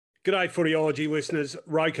G'day Footyology listeners,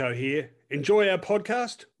 Roko here. Enjoy our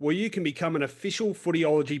podcast where you can become an official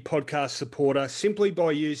Footyology podcast supporter simply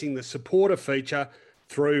by using the supporter feature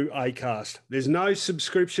through Acast. There's no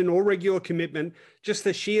subscription or regular commitment, just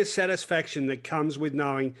the sheer satisfaction that comes with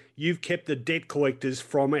knowing you've kept the debt collectors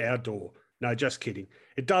from our door. No, just kidding.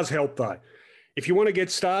 It does help though. If you want to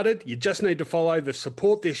get started, you just need to follow the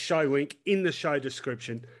support this show link in the show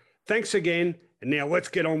description. Thanks again, and now let's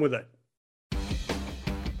get on with it.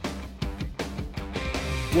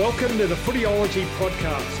 Welcome to the Footyology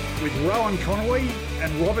podcast with Rowan Connolly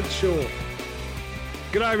and Robert Shaw.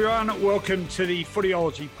 G'day everyone, welcome to the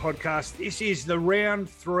Footyology podcast. This is the round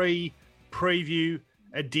 3 preview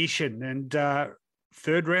edition and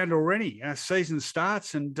third round already. Season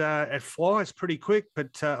starts and it flies pretty quick,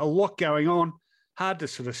 but a lot going on. Hard to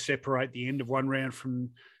sort of separate the end of one round from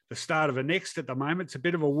the start of the next at the moment. It's a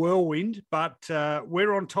bit of a whirlwind, but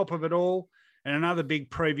we're on top of it all. And another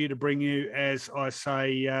big preview to bring you, as I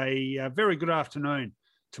say, a very good afternoon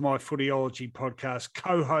to my Footyology podcast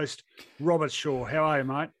co-host, Robert Shaw. How are you,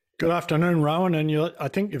 mate? Good afternoon, Rowan, and I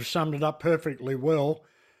think you've summed it up perfectly well.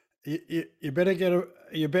 You better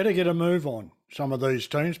get a move on some of these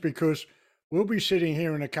teams, because we'll be sitting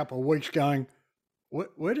here in a couple of weeks going,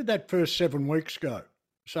 where did that first 7 weeks go?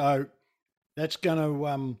 So that's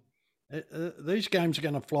going to these games are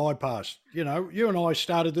going to fly past. You know, you and I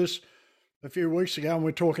started this a few weeks ago, and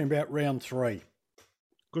we're talking about round 3.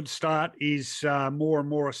 Good start is more and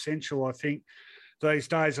more essential, I think, these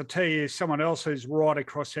days. I'll tell you, someone else who's right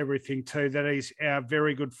across everything too, that is our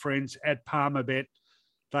very good friends at Palmerbet.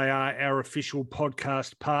 They are our official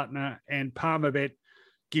podcast partner, and Palmerbet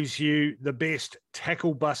gives you the best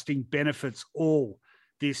tackle-busting benefits all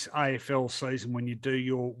this AFL season when you do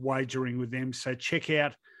your wagering with them. So check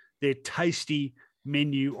out their tasty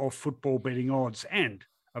menu of football betting odds and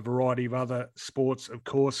a variety of other sports, of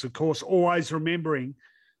course, always remembering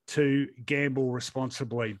to gamble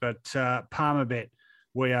responsibly. But Palmerbet,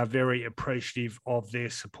 we are very appreciative of their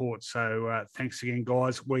support. So thanks again,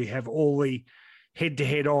 guys. We have all the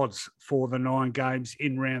head-to-head odds for the 9 games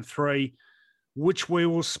in round 3, which we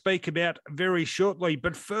will speak about very shortly.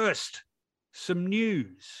 But first, some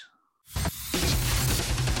news.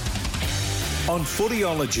 On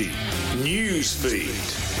Footyology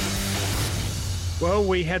Newsfeed. Well,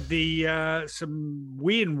 we had some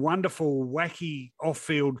weird, wonderful, wacky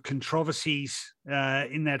off-field controversies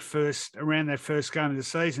around that first game of the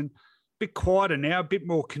season. A bit quieter now, a bit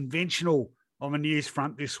more conventional on the news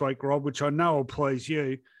front this week, Rob, which I know will please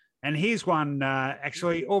you. And here's one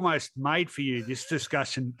actually almost made for you, this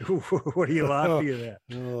discussion. What are you laughing about?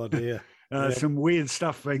 Oh, dear. Some weird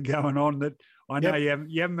stuff been going on that I know you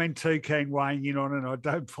haven't been too keen weighing in on, and I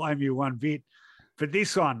don't blame you one bit. But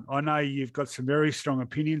this one, I know you've got some very strong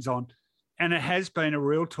opinions on, and it has been a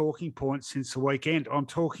real talking point since the weekend. I'm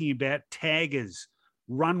talking about taggers,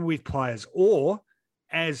 run with players, or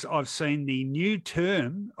as I've seen the new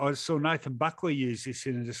term, I saw Nathan Buckley use this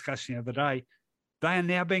in a discussion the other day, they are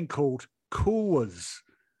now being called coolers,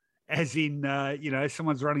 as in,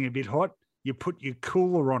 someone's running a bit hot, you put your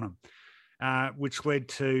cooler on them, which led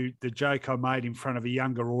to the joke I made in front of a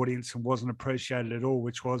younger audience and wasn't appreciated at all,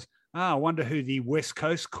 which was, I wonder who the West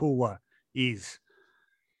Coast cooler is.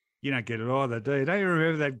 You don't get it either, do you? Don't you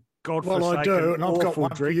remember that godforsaken? Well, I do, and I've got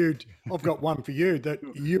one drink? for you. I've got one for you that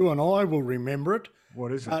you and I will remember it.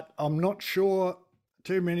 What is it? But I'm not sure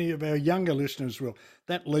too many of our younger listeners will.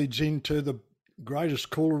 That leads into the greatest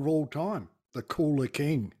cooler of all time, the Cooler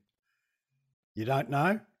King. You don't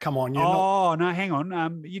know? Come on, you're not. Oh, no, hang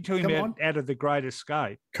on. You're talking about Out of the Great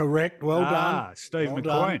Escape. Correct. Well done. Steve well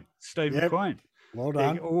McQueen. Done. Steve McQueen. Well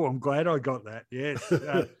done. Oh, I'm glad I got that. Yes.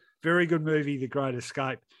 Very good movie, The Great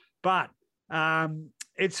Escape. But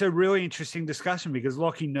it's a really interesting discussion because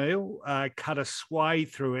Lachie Neale cut a sway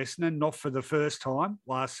through Essendon, not for the first time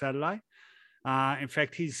last Saturday. In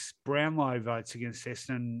fact, his Brownlow votes against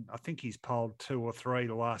Essendon, I think he's polled 2 or 3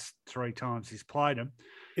 the last 3 times he's played him.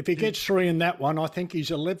 If he gets 3 in that one, I think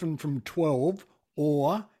he's 11 from 12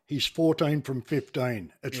 or he's 14 from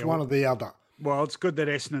 15. It's one or the other. Well, it's good that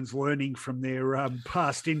Essendon's learning from their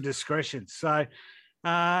past indiscretions. So,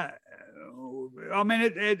 and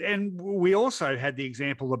we also had the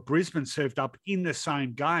example of Brisbane served up in the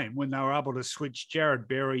same game when they were able to switch Jared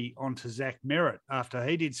Berry onto Zach Merritt after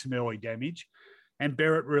he did some early damage, and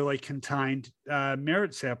Berritt really contained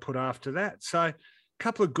Merritt's output after that. So, a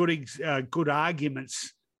couple of good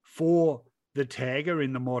arguments for the tagger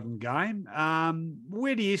in the modern game.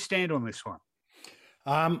 Where do you stand on this one?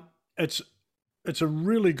 It's a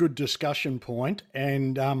really good discussion point,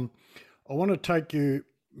 and I want to take you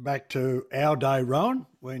back to our day, Rowan,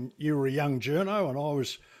 when you were a young journo and I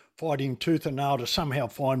was fighting tooth and nail to somehow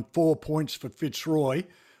find 4 points for Fitzroy,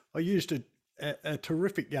 I used a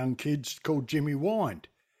terrific young kid called Jimmy Wind.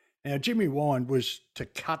 Now, Jimmy Wind was to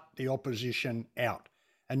cut the opposition out,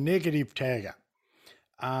 a negative tagger.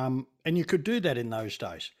 And you could do that in those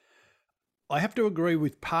days. I have to agree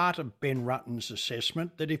with part of Ben Rutten's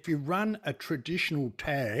assessment that if you run a traditional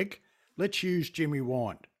tag, let's use Jimmy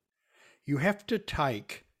Wind, you have to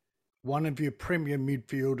take one of your premier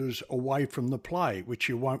midfielders away from the play, which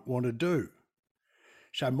you won't want to do.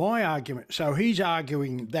 So he's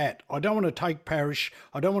arguing that I don't want to take Parrish,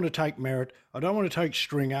 I don't want to take Merritt, I don't want to take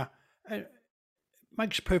Stringer. It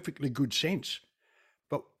makes perfectly good sense.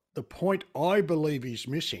 But the point I believe he's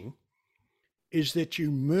missing is that you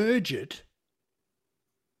merge it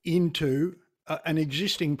into an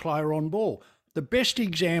existing player on ball. The best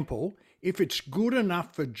example, if it's good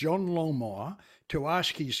enough for John Longmire to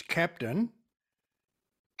ask his captain,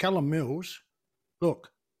 Callum Mills,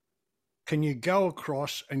 look, can you go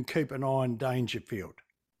across and keep an eye on Dangerfield?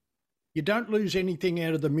 You don't lose anything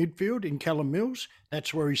out of the midfield in Callum Mills.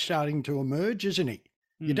 That's where he's starting to emerge, isn't he?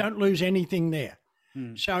 You don't lose anything there.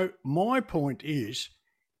 So my point is,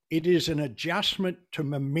 it is an adjustment to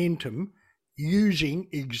momentum using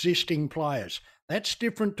existing players. That's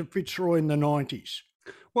different to Fitzroy in the 90s.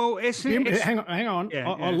 Well, hang on. Yeah,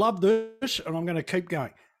 I love this, and I'm going to keep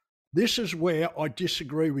going. This is where I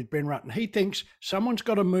disagree with Ben Rutten. He thinks someone's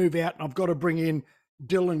got to move out and I've got to bring in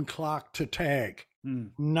Dylan Clark to tag.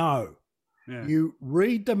 No. Yeah. You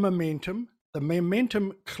read the momentum. The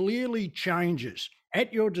momentum clearly changes.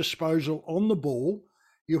 At your disposal on the ball,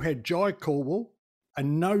 you had Jai Caldwell, a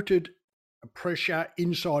noted pressure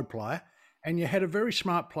inside player, and you had a very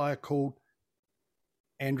smart player called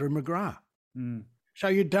Andrew McGrath. So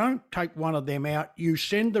you don't take one of them out. You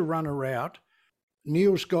send the runner out.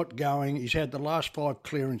 Neil's got going. He's had the last 5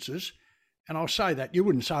 clearances. And I'll say that. You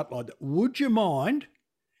wouldn't say it like that. Would you mind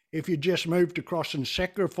if you just moved across and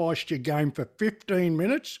sacrificed your game for 15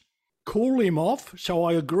 minutes? Cool him off. So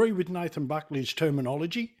I agree with Nathan Buckley's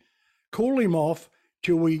terminology. Cool him off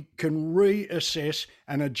till we can reassess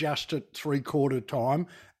and adjust at 3/4 time,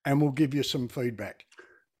 and we'll give you some feedback.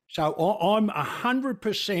 So I'm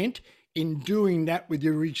 100% in doing that with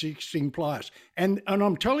your existing players. And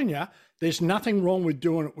I'm telling you, there's nothing wrong with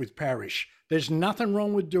doing it with Parrish. There's nothing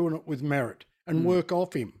wrong with doing it with Merritt and work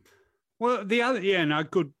off him. Well,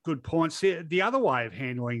 good points. The other way of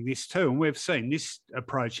handling this too, and we've seen this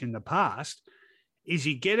approach in the past, is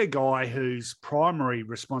you get a guy whose primary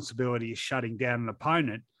responsibility is shutting down an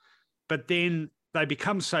opponent, but then they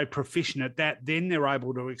become so proficient at that, then they're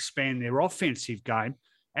able to expand their offensive game.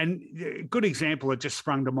 And a good example that just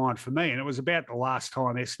sprung to mind for me, and it was about the last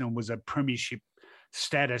time Essendon was a premiership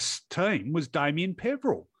status team, was Damien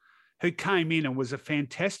Peverill, who came in and was a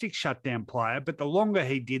fantastic shutdown player. But the longer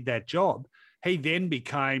he did that job, he then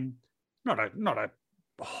became not a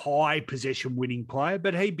high possession winning player,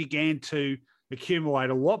 but he began to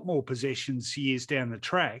accumulate a lot more possessions years down the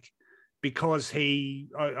track because the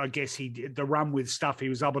run with stuff he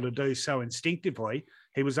was able to do so instinctively,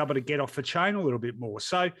 he was able to get off the chain a little bit more.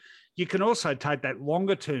 So you can also take that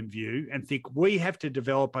longer term view and think we have to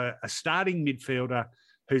develop a starting midfielder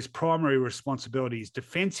whose primary responsibility is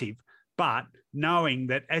defensive, but knowing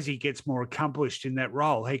that as he gets more accomplished in that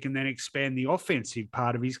role, he can then expand the offensive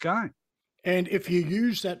part of his game. And if you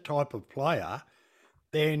use that type of player,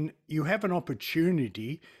 then you have an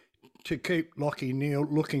opportunity to keep Lachie Neale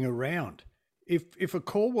looking around. If a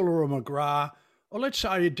Caldwell or a McGrath, or let's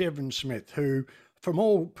say a Devon Smith, who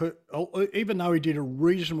even though he did a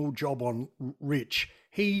reasonable job on Rich,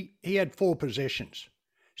 he had 4 possessions.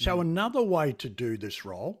 So another way to do this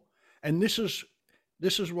role, and this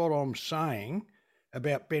is what I'm saying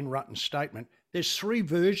about Ben Rutten's statement. There's 3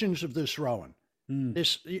 versions of this, Rowan.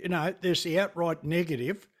 There's the outright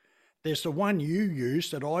negative. There's the one you use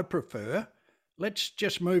that I prefer. Let's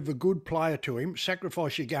just move a good player to him,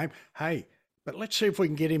 sacrifice your game. Hey, but let's see if we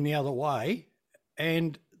can get him the other way.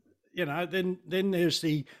 And, then there's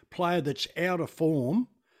the player that's out of form.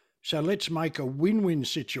 So let's make a win-win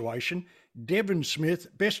situation. Devon Smith,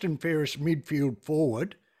 best and fairest midfield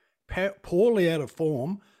forward, poorly out of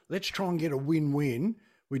form. Let's try and get a win-win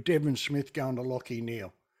with Devon Smith going to Lachie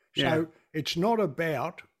Neale. So it's not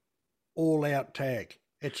about all-out tag.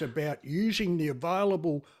 It's about using the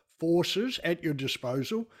available forces at your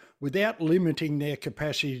disposal without limiting their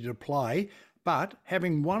capacity to play, but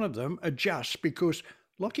having one of them adjust, because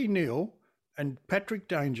Lachie Neale and Patrick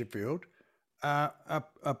Dangerfield are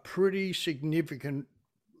pretty significant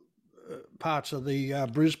parts of the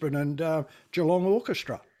Brisbane and Geelong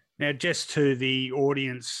orchestra. Now, just to the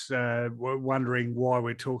audience wondering why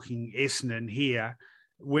we're talking Essendon here,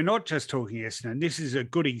 we're not just talking Essendon. This is a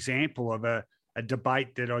good example of a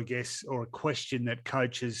debate that I guess, or a question that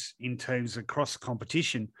coaches in teams across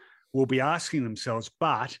competition will be asking themselves.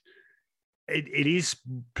 But it is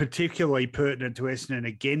particularly pertinent to Essendon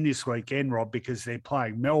again this weekend, Rob, because they're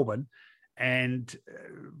playing Melbourne. And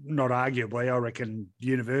not arguably, I reckon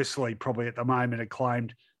universally probably at the moment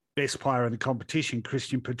acclaimed best player in the competition,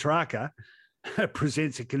 Christian Petrarca,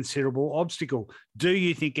 presents a considerable obstacle. Do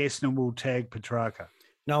you think Essendon will tag Petrarca?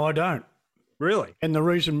 No, I don't. Really? And the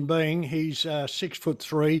reason being he's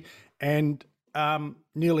 6'3" and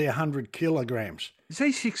nearly 100 kilograms. Is he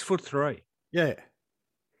 6'3"? Yeah.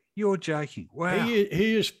 You're joking. Wow.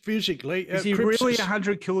 He is physically. Is he really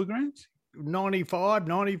 100 kilograms? 95,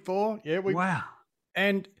 94. Yeah. Wow.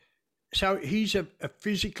 And so he's a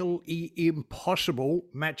physically impossible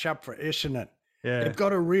matchup for Essendon. Yeah. They've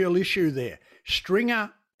got a real issue there.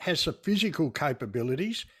 Stringer has the physical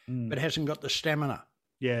capabilities, but hasn't got the stamina.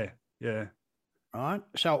 Yeah, yeah. Right?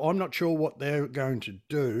 So I'm not sure what they're going to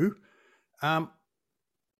do.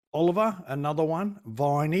 Oliver, another one.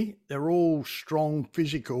 Viney, they're all strong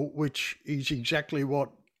physical, which is exactly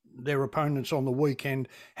what their opponents on the weekend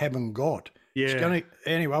haven't got. Yeah.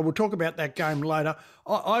 Anyway, we'll talk about that game later.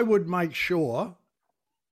 I would make sure,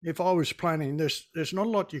 if I was planning this, there's not a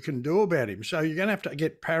lot you can do about him. So you're going to have to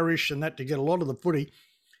get Parrish and that to get a lot of the footy.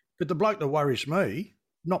 But the bloke that worries me,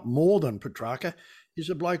 not more than Petrarca, is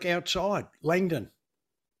a bloke outside, Langdon.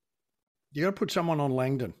 You got to put someone on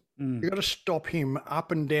Langdon. You got to stop him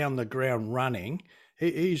up and down the ground running.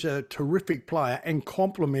 He's a terrific player and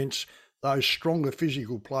complements those stronger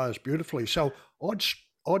physical players beautifully. So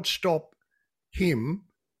I'd stop him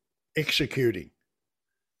executing.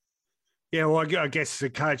 Yeah, well, I guess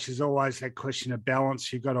the coach is always that question of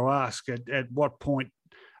balance you've got to ask. At what point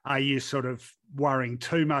are you sort of worrying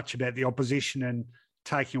too much about the opposition and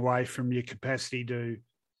taking away from your capacity to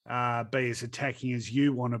be as attacking as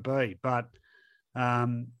you want to be? But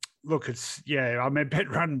look, it's I mean,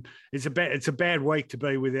 Bet Run. It's a bad week to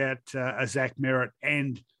be without a Zach Merritt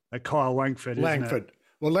and a Kyle Langford. Isn't it?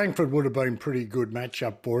 Well, Langford would have been a pretty good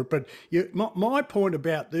matchup for it. But my point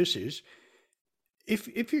about this is,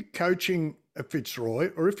 if you're coaching a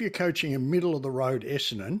Fitzroy or if you're coaching a middle of the road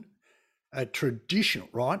Essendon, a traditional,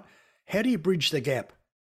 right? How do you bridge the gap?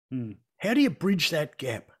 How do you bridge that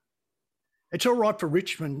gap? It's all right for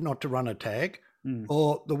Richmond not to run a tag.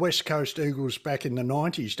 Or the West Coast Eagles back in the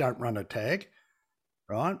 90s don't run a tag,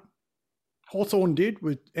 right? Hawthorn did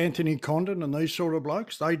with Anthony Condon and these sort of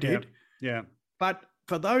blokes. They did. Yeah. But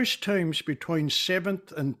for those teams between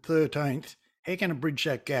 7th and 13th, how can you bridge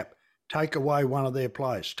that gap? Take away one of their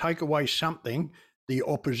players. Take away something the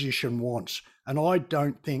opposition wants. And I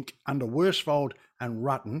don't think under Worsfold and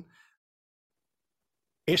Rutten,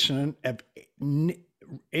 Essendon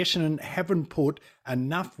haven't put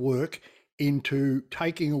enough work into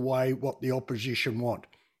taking away what the opposition want.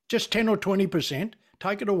 Just 10 or 20%,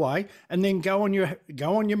 take it away, and then go on your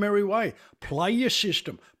merry way. Play your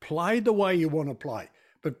system. Play the way you want to play.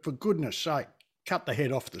 But for goodness sake, cut the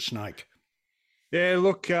head off the snake. Yeah,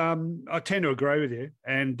 look, I tend to agree with you,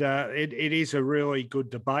 and it is a really good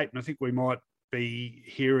debate, and I think we might be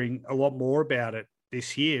hearing a lot more about it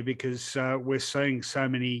this year because we're seeing so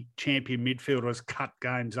many champion midfielders cut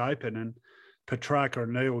games open, and Petrarca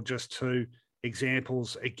and Neil, just two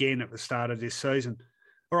examples again at the start of this season.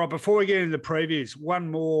 All right, before we get into the previews, one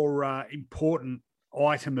more important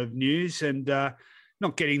item of news, and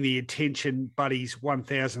not getting the attention Buddy's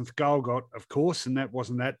 1,000th goal got, of course, and that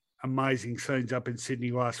wasn't that amazing scenes up in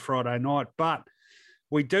Sydney last Friday night. But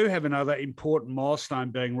we do have another important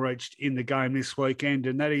milestone being reached in the game this weekend,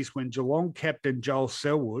 and that is when Geelong captain Joel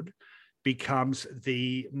Selwood becomes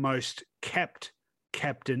the most capped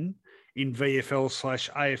captain in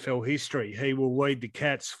VFL/AFL history. He will lead the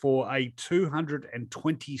Cats for a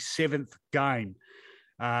 227th game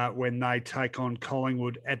when they take on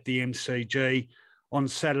Collingwood at the MCG on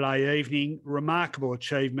Saturday evening. Remarkable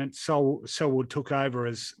achievement. Selwood took over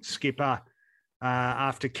as skipper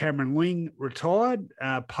after Cameron Ling retired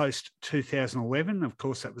post-2011. Of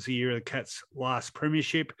course, that was the year of the Cats' last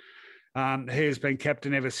premiership. He has been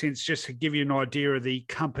captain ever since. Just to give you an idea of the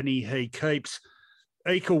company he keeps,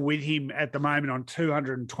 equal with him at the moment on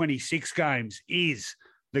 226 games is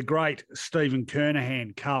the great Stephen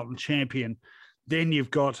Kernahan, Carlton champion. Then you've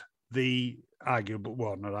got the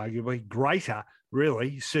greater,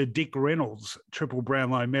 really, Sir Dick Reynolds, triple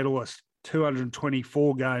Brownlow medalist,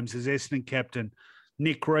 224 games as Essendon captain.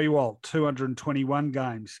 Nick Riewoldt, 221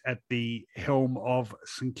 games at the helm of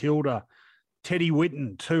St Kilda. Teddy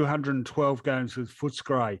Whitten, 212 games with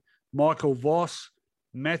Footscray. Michael Voss,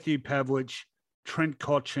 Matthew Pavlich, Trent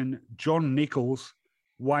Cotchin, John Nichols,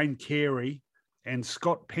 Wayne Carey, and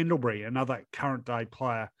Scott Pendlebury, another current day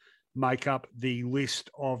player, make up the list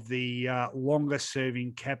of the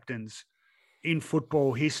longest-serving captains in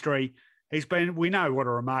football history. We know what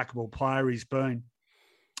a remarkable player he's been.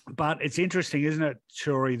 But it's interesting, isn't it,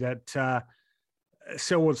 Shuri, that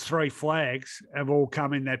Selwood's 3 flags have all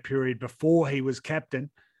come in that period before he was captain.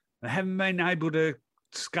 They haven't been able to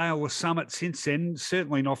scale the summit since then,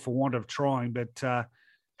 certainly not for want of trying, but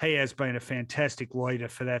he has been a fantastic leader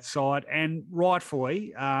for that side. And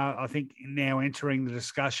rightfully, I think now entering the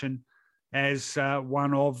discussion as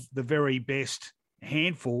one of the very best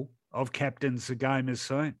handful of captains the game has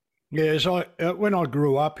seen. Yes, when I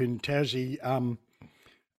grew up in Tassie,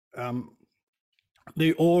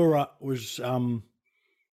 the aura was when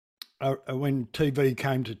TV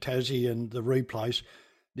came to Tassie and the replays,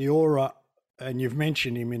 the aura, and you've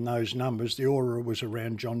mentioned him in those numbers, the aura was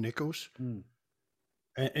around John Nicholls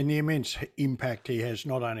and the immense impact he has,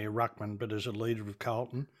 not only a ruckman, but as a leader of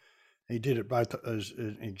Carlton. He did it both as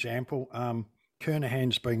an example.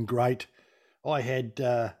 Kernahan's been great. I had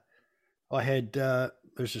as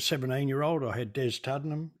a 17-year-old, I had Des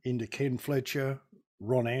Tuddenham into Ken Fletcher,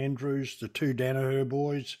 Ron Andrews, the 2 Danaher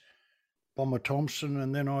boys, Bomber Thompson,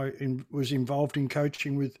 and then I was involved in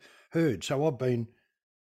coaching with Hurd. So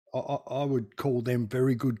I would call them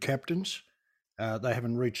very good captains. They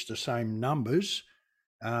haven't reached the same numbers.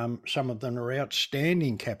 Some of them are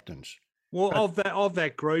outstanding captains. Well, of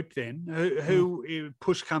that group then, who if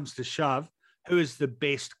push comes to shove, who is the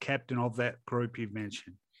best captain of that group you've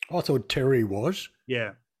mentioned? I thought Terry was.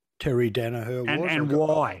 Yeah. Terry Danaher was. And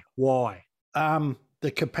why? Why?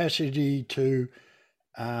 The capacity to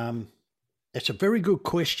it's a very good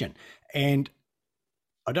question. And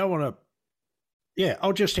I don't want to,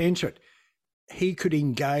 I'll just answer it. He could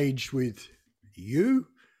engage with you,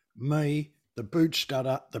 me, the boot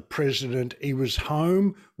stutter, the president. He was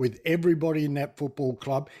home with everybody in that football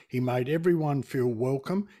club. He made everyone feel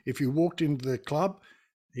welcome. If you walked into the club,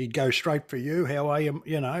 he'd go straight for you. How are you?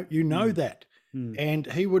 You know that. And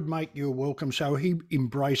he would make you welcome. So he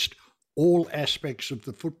embraced all aspects of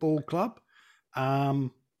the football club.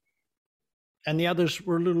 And the others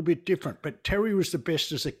were a little bit different. But Terry was the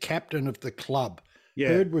best as a captain of the club. Yeah.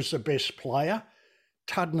 Hurd was the best player.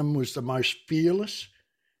 Tuddenham was the most fearless,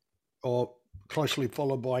 or closely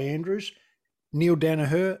followed by Andrews. Neil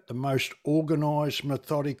Danaher, the most organised,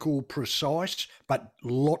 methodical, precise, but a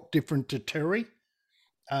lot different to Terry.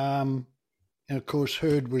 And of course,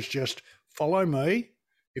 Hurd was just follow me.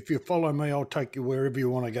 If you follow me, I'll take you wherever you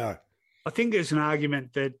want to go. I think there's an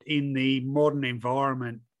argument that in the modern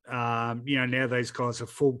environment, now these guys are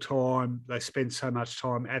full-time. They spend so much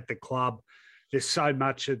time at the club. There's so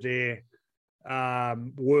much of their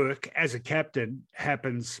work as a captain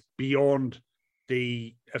happens beyond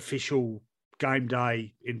the official game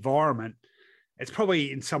day environment. It's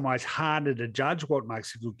probably in some ways harder to judge what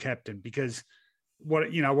makes a good captain because what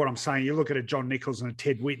I'm saying, you look at a John Nicholls and a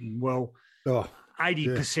Ted Whitten, well,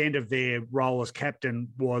 80% of their role as captain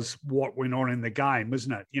was what went on in the game,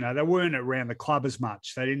 wasn't it? They weren't around the club as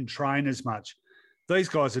much. They didn't train as much. These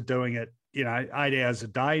guys are doing it, 8 hours a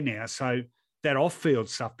day now. So that off-field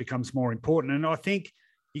stuff becomes more important. And I think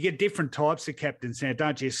you get different types of captains now,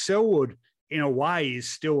 don't you? Selwood, in a way, is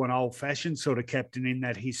still an old-fashioned sort of captain in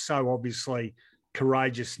that he's so obviously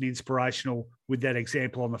courageous and inspirational with that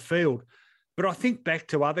example on the field. But I think back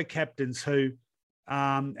to other captains who,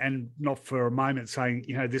 and not for a moment saying,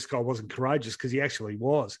 this guy wasn't courageous because he actually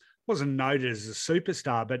wasn't noted as a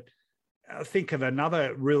superstar, but I think of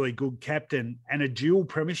another really good captain and a dual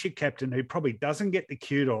premiership captain who probably doesn't get the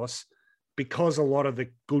kudos because a lot of the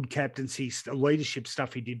good captaincy leadership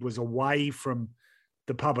stuff he did was away from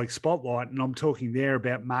the public spotlight. And I'm talking there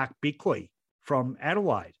about Mark Bickley from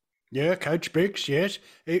Adelaide. Yeah, Coach Bix, yes.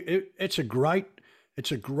 It's a great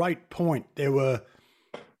point. There were,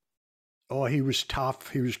 he was tough,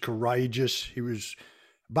 he was courageous,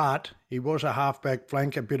 but he was a halfback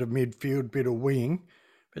flank, a bit of midfield, bit of wing.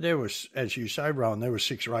 But there was, as you say, Rowan, there were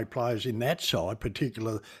 6 or 8 players in that side,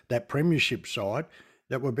 particularly that premiership side,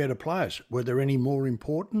 that were better players. Were there any more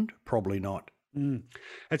important? Probably not.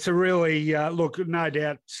 It's a really, look, no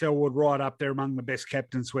doubt Selwood right up there among the best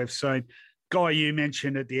captains we've seen. Guy, you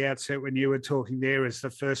mentioned at the outset when you were talking there is the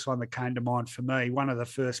first one that came to mind for me. One of the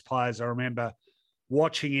first players I remember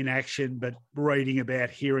watching in action, but reading about,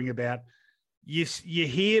 hearing about. You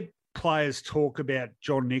hear players talk about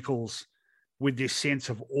John Nicholls with this sense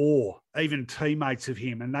of awe, even teammates of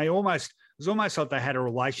him. And it was almost like they had a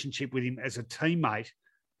relationship with him as a teammate,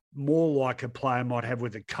 more like a player might have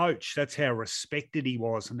with a coach. That's how respected he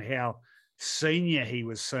was and how senior he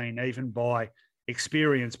was seen, even by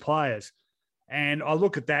experienced players. And I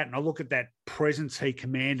look at that and I look at that presence he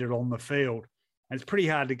commanded on the field. And it's pretty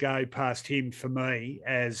hard to go past him for me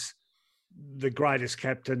as the greatest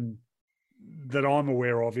captain that I'm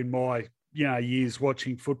aware of in my years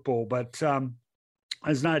watching football. But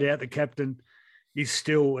there's no doubt the captain is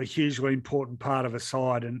still a hugely important part of a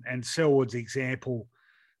side. And Selwood's example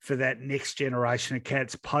for that next generation of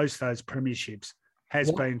Cats post those premierships has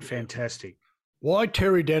been fantastic. Why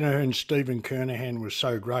Terry Danaher and Stephen Kernahan was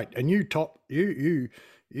so great, and you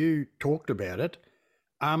talked about it.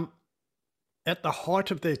 At the height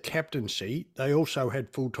of their captaincy, they also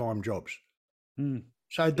had full-time jobs.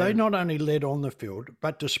 So they not only led on the field,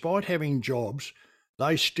 but despite having jobs,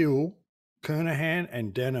 they still, Kernahan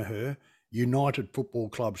and Danaher, united football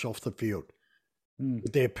clubs off the field.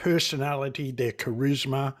 With their personality, their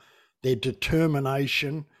charisma, their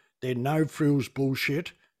determination, their no-frills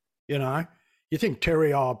bullshit. You think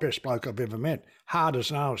Terry, best bloke I've ever met. Hard as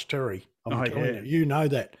nails, Terry. I'm telling you. You know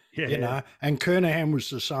that. And Kernahan was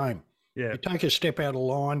the same. You take a step out of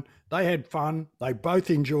line. They had fun. They both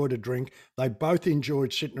enjoyed a drink. They both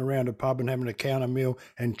enjoyed sitting around a pub and having a counter meal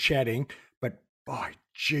and chatting. But, by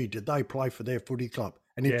gee, did they play for their footy club.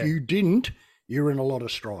 And if you didn't, you're in a lot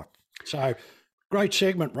of strife. So, great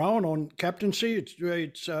segment, Rowan, on captaincy.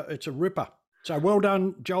 It's a ripper. So well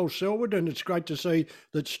done, Joel Selwood, and it's great to see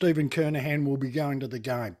that Stephen Kernahan will be going to the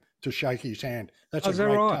game to shake his hand. That's a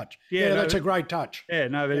great touch. That's a great touch. Yeah,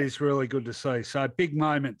 no, that is really good to see. So big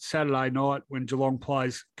moment Saturday night when Geelong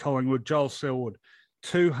plays Collingwood. Joel Selwood,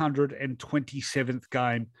 227th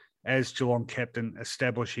game as Geelong captain,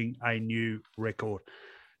 establishing a new record.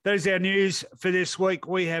 That is our news for this week.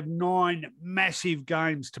 We have 9 massive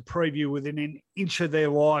games to preview within an inch of their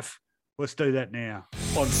life. Let's do that now.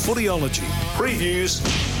 On Footyology, previews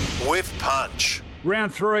with Punch.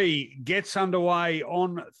 Round 3 gets underway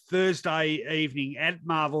on Thursday evening at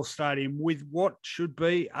Marvel Stadium with what should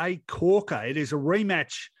be a corker. It is a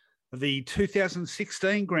rematch of the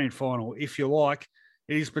 2016 grand final, if you like.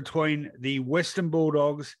 It is between the Western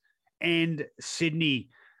Bulldogs and Sydney.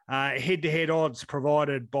 Head-to-head odds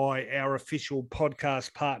provided by our official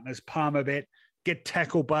podcast partners, Palmerbet. Get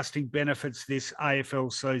tackle-busting benefits this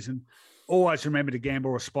AFL season. Always remember to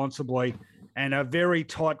gamble responsibly. And a very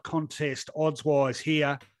tight contest odds-wise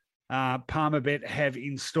here. Palmerbet have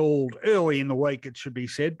installed, early in the week it should be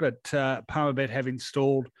said, but Palmerbet have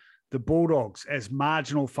installed the Bulldogs as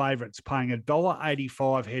marginal favourites, paying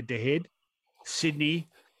 $1.85 head-to-head. Sydney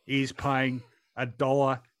is paying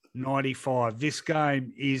 $1.95. This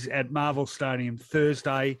game is at Marvel Stadium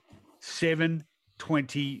Thursday,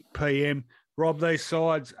 7:20 p.m. Rob, these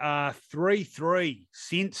sides are 3-3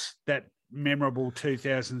 since that memorable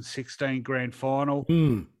 2016 grand final.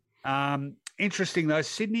 Interesting, though,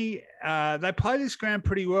 Sydney, they play this ground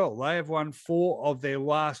pretty well. They have won 4 of their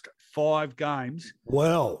last 5 games.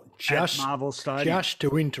 Well, at Marvel Stadium. Just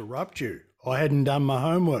to interrupt you, I hadn't done my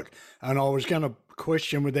homework, and I was going to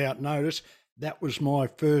question without notice. That was my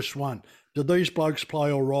first one. Do these blokes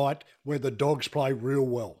play all right where the Dogs play real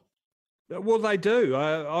well? Well, they do.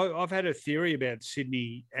 I've had a theory about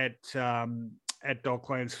Sydney at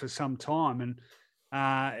Docklands for some time, and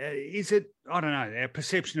is it? I don't know. Our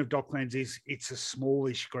perception of Docklands is it's a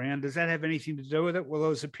smallish ground. Does that have anything to do with it? Well, there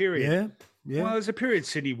was a period. Yeah. Well, there was a period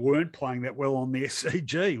Sydney weren't playing that well on the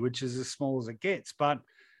SCG, which is as small as it gets. But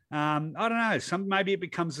I don't know. Maybe it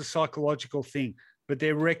becomes a psychological thing. But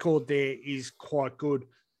their record there is quite good.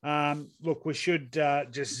 Look, we should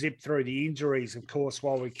just zip through the injuries, of course,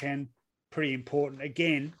 while we can. Pretty important.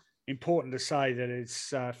 Again, important to say that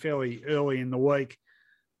it's fairly early in the week.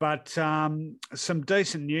 But some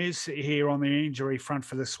decent news here on the injury front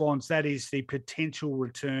for the Swans. That is the potential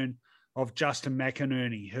return of Justin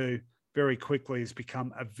McInerney, who very quickly has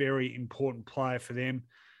become a very important player for them.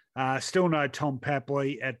 Still no Tom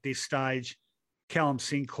Papley at this stage. Callum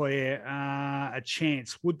Sinclair, a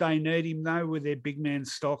chance. Would they need him, though, with their big man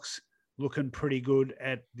stocks looking pretty good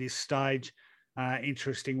at this stage?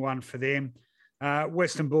 Interesting one for them.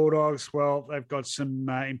 Western Bulldogs, well, they've got some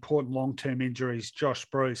important long-term injuries. Josh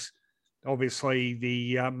Bruce, obviously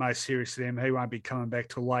the most serious of them. He won't be coming back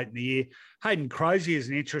till late in the year. Hayden Crozier is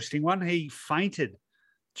an interesting one. He fainted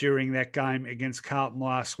during that game against Carlton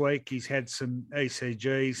last week. He's had some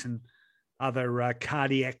ECGs and other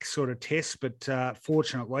cardiac sort of tests, but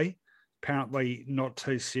fortunately, apparently not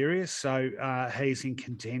too serious. So he's in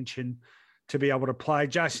contention to be able to play.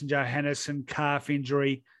 Jason Johannesson, calf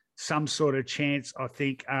injury, some sort of chance, I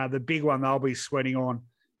think. The big one they'll be sweating on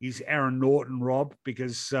is Aaron Norton, Rob,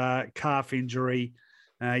 because calf injury,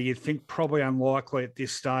 you'd think probably unlikely at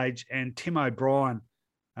this stage. And Tim O'Brien,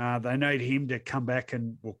 They need him to come back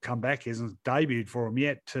he hasn't debuted for them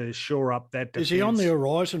yet, to shore up that defence. Is he on the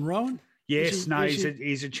horizon, Rowan? Yes,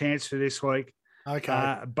 he's a chance for this week.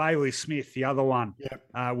 Okay. Bailey Smith, the other one,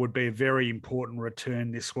 Yep. would be a very important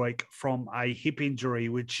return this week from a hip injury,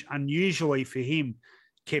 which unusually for him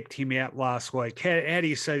kept him out last week. How do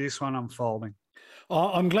you see this one unfolding?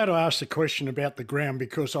 I'm glad I asked the question about the ground,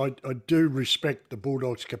 because I do respect the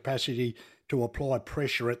Bulldogs' capacity to apply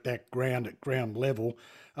pressure at ground level.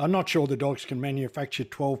 I'm not sure the Dogs can manufacture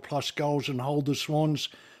 12-plus goals and hold the Swans.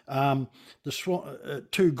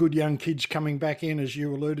 Two good young kids coming back in, as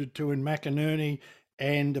you alluded to, in McInerney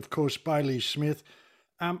and, of course, Bailey Smith.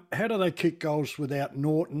 How do they kick goals without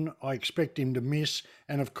Norton? I expect him to miss.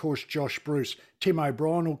 And, of course, Josh Bruce. Tim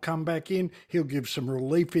O'Brien will come back in. He'll give some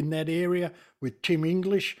relief in that area with Tim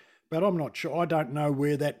English. But I'm not sure. I don't know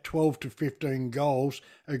where that 12 to 15 goals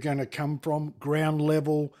are going to come from, ground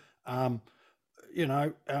level, and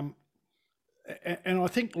I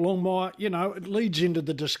think Longmire, it leads into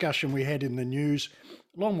the discussion we had in the news.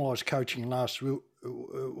 Longmire's coaching last week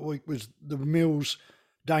was the Mills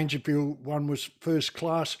Dangerfield one was first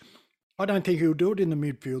class. I don't think he'll do it in the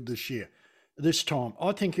midfield this time.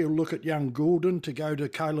 I think he'll look at young Goulden to go to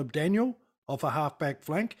Caleb Daniel off a half-back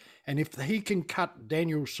flank. And if he can cut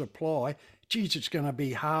Daniel's supply, geez, it's going to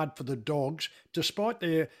be hard for the Dogs. Despite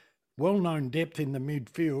their well-known depth in the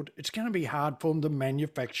midfield, it's going to be hard for them to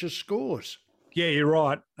manufacture scores. Yeah, you're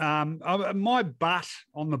right. My but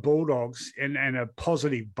on the Bulldogs, and a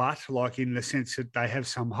positive but, like in the sense that they have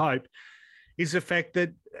some hope, is the fact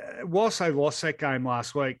that whilst they lost that game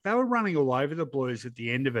last week, they were running all over the Blues at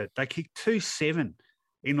the end of it. They kicked 2-7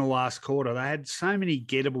 in the last quarter. They had so many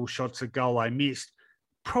gettable shots at goal they missed.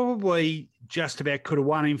 Probably just about could have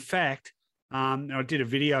won. In fact, I did a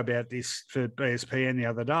video about this for BSPN the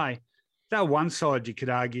other day. They were one side, you could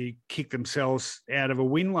argue, kicked themselves out of a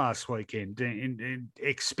win last weekend. And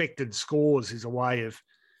expected scores is a way of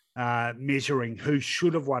measuring who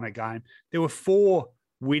should have won a game. There were 4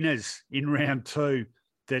 winners in round 2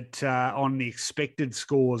 that on the expected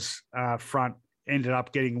scores front ended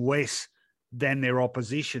up getting less than their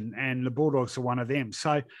opposition, and the Bulldogs are one of them.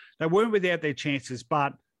 So they weren't without their chances,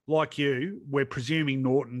 but like you, we're presuming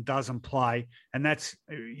Norton doesn't play, and that's,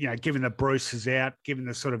 given that Bruce is out, given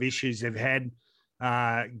the sort of issues they've had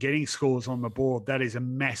getting scores on the board, that is a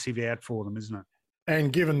massive out for them, isn't it?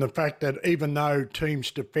 And given the fact that even though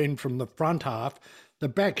teams defend from the front half, the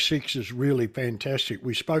back six is really fantastic.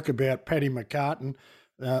 We spoke about Paddy McCartan,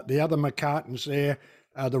 the other McCartans there,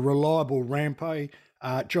 the reliable Rampe,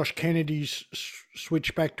 Josh Kennedy's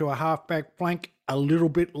switch back to a half-back flank, a little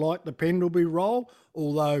bit like the Pendlebury role,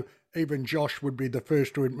 although even Josh would be the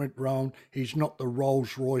first to admit, Rowan, he's not the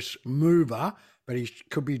Rolls-Royce mover, but he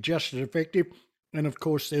could be just as effective. And, of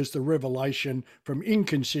course, there's the revelation from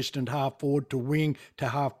inconsistent half-forward to wing to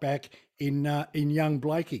half-back in young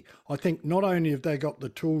Blakey. I think not only have they got the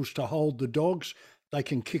tools to hold the Dogs, they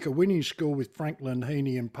can kick a winning score with Franklin,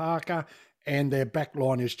 Heaney and Parker, and their back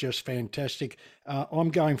line is just fantastic. I'm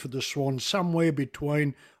going for the Swans somewhere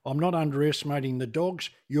between. I'm not underestimating the Dogs.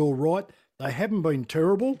 You're right. They haven't been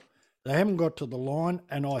terrible. They haven't got to the line,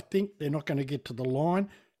 and I think they're not going to get to the line.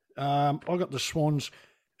 I got the Swans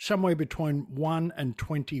somewhere between 1 and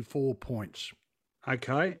 24 points.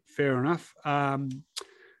 Okay, fair enough.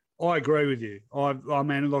 I agree with you. I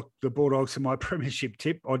mean, look, the Bulldogs are my premiership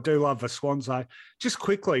tip. I do love the Swans, though. Just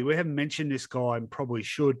quickly, we haven't mentioned this guy and probably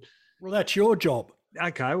should. Well, that's your job.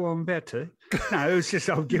 Okay, well, I'm about to. No, it was just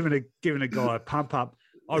I'm giving a guy a pump up.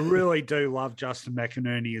 I really do love Justin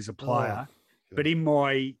McInerney as a player, but in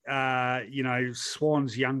my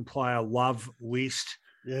Swans young player love list,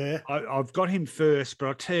 I've got him first. But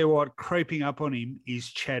I tell you what, creeping up on him is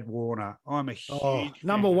Chad Warner. I'm a huge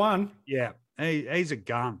number fan. One. Yeah, he's a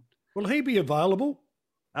gun. Will he be available?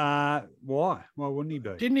 Why? Why wouldn't he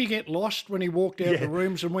be? Didn't he get lost when he walked out of the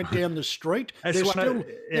rooms and went down the street?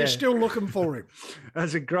 They're still looking for him.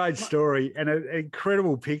 That's a great story and an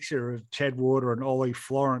incredible picture of Chad Warner and Ollie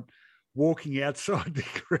Florent walking outside the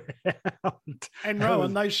ground. And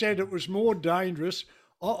Rowan, they said it was more dangerous.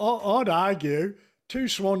 I'd argue 2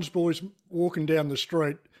 Swans boys walking down the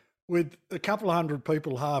street with a couple of hundred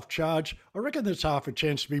people half charged. I reckon there's half a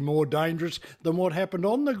chance to be more dangerous than what happened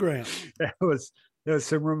on the ground. There was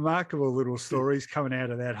some remarkable little stories coming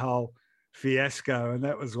out of that whole fiasco, and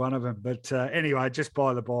that was one of them. But anyway, just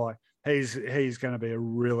by the by, he's going to be a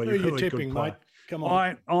really, really tipping, good player. Mate? Come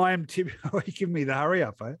on. I am tipping. You give me the hurry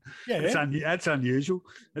up, eh? Yeah. That's unusual.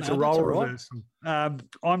 It's a role reversal.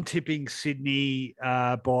 I'm tipping Sydney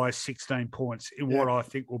by 16 points in what I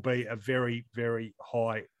think will be a very, very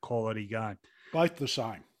high quality game. Both the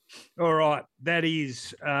same. All right. That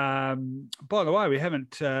is, by the way, we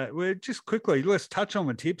haven't, we're just quickly, let's touch on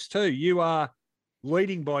the tips too. You are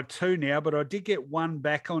leading by 2 now, but I did get 1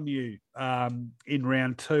 back on you in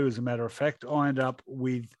round 2, as a matter of fact. I end up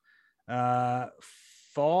with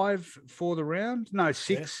 5 for the round. No,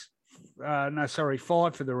 6. Yeah. 5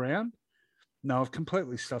 for the round. No, I've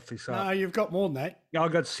completely stuffed this up. No, you've got more than that. I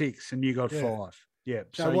got 6 and you got 5. Yeah.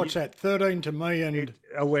 So what's that? 13 to me and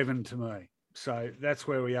 11 to me. So that's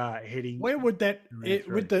where we are heading. Where would that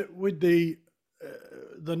with the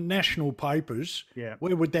national papers? Yeah.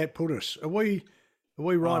 Where would that put us? Are we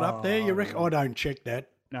right up there? You reckon? I don't check that.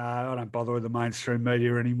 No, I don't bother with the mainstream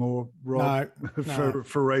media anymore, Rob. No.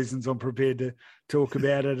 For reasons I'm prepared to talk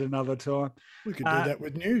about it another time. We could do that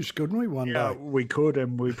with news, couldn't we? One day we could,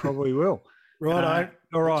 and we probably will. Right.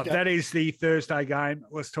 All right. That is the Thursday game.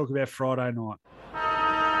 Let's talk about Friday night.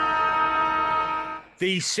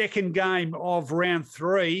 The second game of round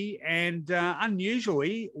 3, and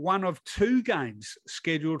unusually, one of 2 games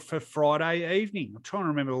scheduled for Friday evening. I'm trying to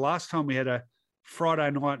remember the last time we had a Friday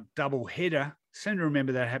night double header. I seem to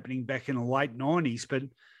remember that happening back in the late 90s, but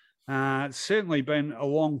it's certainly been a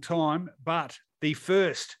long time. But the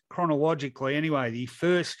first, chronologically anyway, the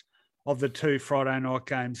first of the 2 Friday night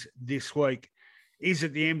games this week is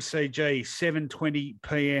at the MCG, 7:20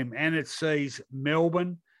 p.m, and it sees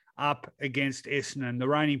Melbourne up against Essendon, the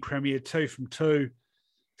reigning premier, 2 from 2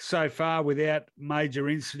 so far without major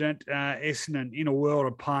incident. Essendon in a world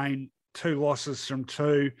of pain, 2 losses from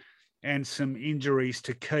 2 and some injuries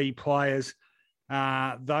to key players.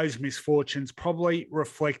 Those misfortunes probably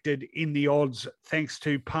reflected in the odds thanks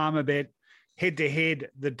to Palmerbet. Head-to-head,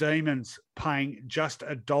 the Demons paying just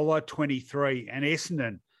 $1.23 and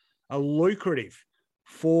Essendon a lucrative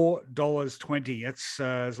 $4.20. That's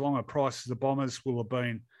as long a price as the Bombers will have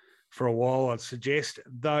been for a while, I'd suggest.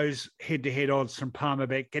 Those head-to-head odds from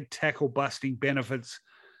Palmerbet get tackle-busting benefits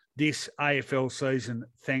this AFL season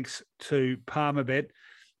thanks to Palmerbet.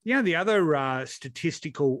 You know, the other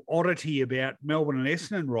statistical oddity about Melbourne and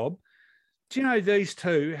Essendon, Rob, do you know these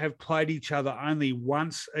 2 have played each other only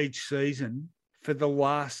once each season for the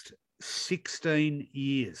last 16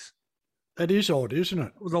 years? That is odd, isn't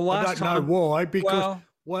it? Well, the last I don't know why, because...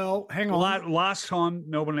 Well, hang on. Last time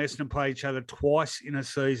Melbourne and Essendon played each other twice in a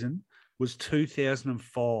season was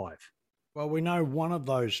 2005. Well, we know one of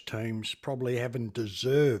those teams probably haven't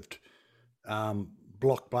deserved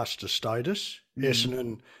blockbuster status.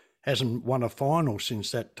 Essendon hasn't won a final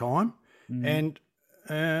since that time. And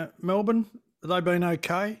Melbourne, they've been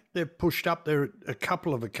okay. They've pushed up there a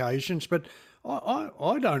couple of occasions, but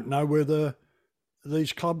I don't know whether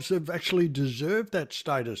these clubs have actually deserved that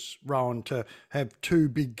status, Rowan, to have 2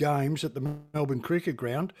 big games at the Melbourne Cricket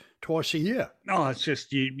Ground twice a year. No, it's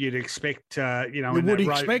just you'd expect, you would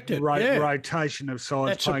expect it. Rotation of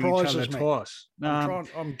sides playing each other twice.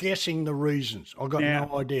 I'm guessing the reasons. I've got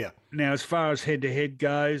no idea. Now, as far as head-to-head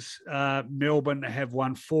goes, Melbourne have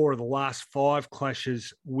won 4 of the last 5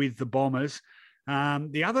 clashes with the Bombers.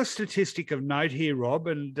 The other statistic of note here, Rob,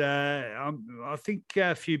 and I think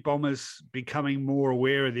a few Bombers becoming more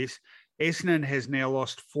aware of this, Essendon has now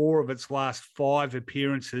lost 4 of its last 5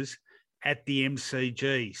 appearances at the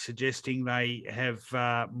MCG, suggesting they have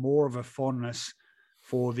more of a fondness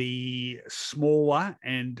for the smaller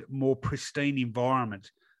and more pristine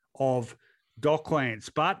environment of Docklands.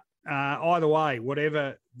 But either way,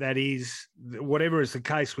 whatever that is, whatever is the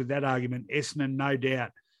case with that argument, Essendon, no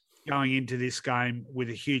doubt, going into this game with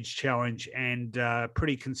a huge challenge and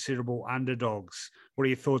pretty considerable underdogs. What are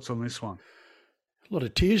your thoughts on this one? A lot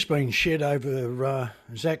of tears being shed over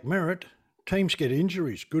Zach Merritt. Teams get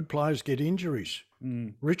injuries. Good players get injuries.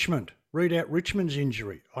 Richmond, read out Richmond's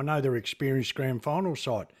injury. I know they're experienced grand final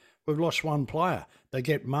side. We've lost 1 player. They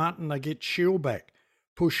get Martin, they get Shield back.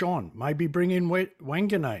 Push on. Maybe bring in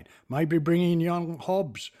Wanganeen. Maybe bring in young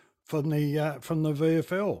Hobbs from the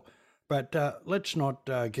VFL. But let's not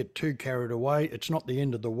get too carried away. It's not the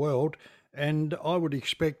end of the world. And I would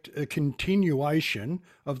expect a continuation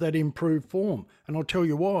of that improved form. And I'll tell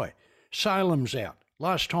you why. Salem's out.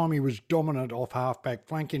 Last time he was dominant off halfback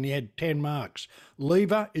flank and he had 10 marks.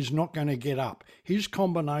 Lever is not going to get up. His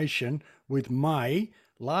combination with May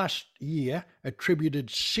last year attributed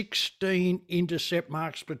 16 intercept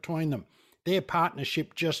marks between them. Their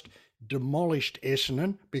partnership just demolished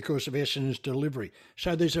Essendon because of Essendon's delivery.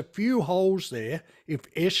 So there's a few holes there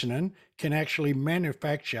if Essendon can actually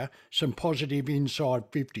manufacture some positive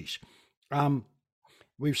inside 50s.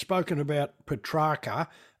 We've spoken about Petrarca.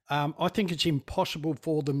 I think it's impossible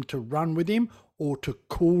for them to run with him or to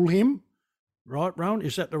cool him. Right, Rowan?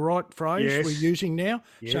 Is that the right phrase we're using now?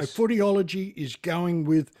 Yes. So Footyology is going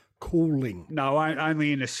with cooling. No,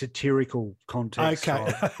 only in a satirical context.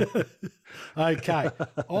 Okay. Okay.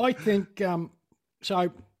 I think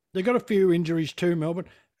so. They've got a few injuries too, Melbourne,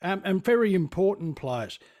 and very important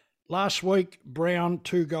players. Last week, Brown,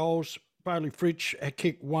 2 goals. Bailey Fritsch had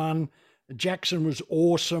kicked 1. Jackson was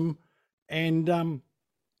awesome. And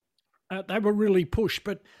they were really pushed.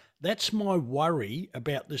 But that's my worry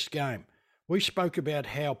about this game. We spoke about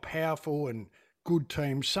how powerful and good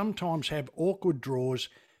teams sometimes have awkward draws,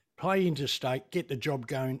 play interstate, get the job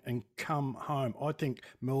going and come home. I think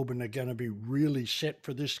Melbourne are going to be really set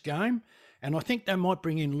for this game. And I think they might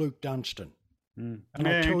bring in Luke Dunstan. And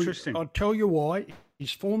interesting. I'll tell you why.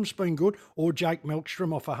 His form's been good, or Jake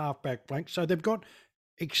Melkstrom off a halfback flank. So they've got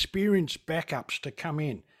experienced backups to come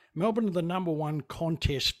in. Melbourne are the number 1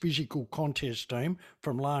 physical contest team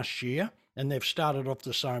from last year, and they've started off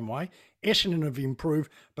the same way. Essendon have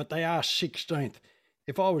improved, but they are 16th.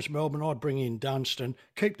 If I was Melbourne, I'd bring in Dunstan,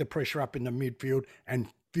 keep the pressure up in the midfield, and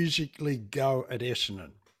physically go at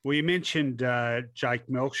Essendon. Well, you mentioned Jake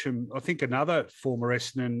Melksham. I think another former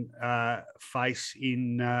Essendon face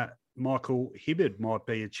in Michael Hibberd might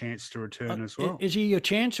be a chance to return as well. Is he a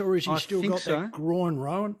chance, or is he still got that groin,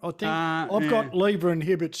 Rowan? I think I've got Lever and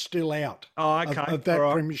Hibberd still out of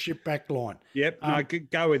that premiership back line. Yep,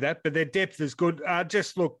 go with that. But their depth is good.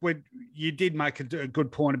 Just look, you did make a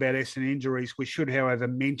good point about Essendon injuries. We should, however,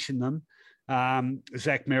 mention them.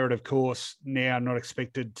 Zach Merritt, of course, now not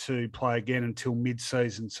expected to play again until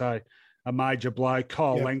mid-season, so a major blow.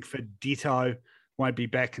 Kyle Langford, ditto, won't be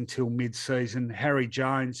back until mid-season. Harry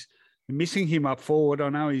Jones, missing him up forward. I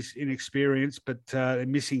know he's inexperienced, but they're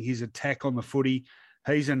missing his attack on the footy.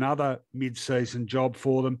 He's another mid-season job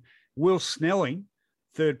for them. Will Snelling,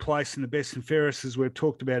 3rd place in the best and fairest, as we've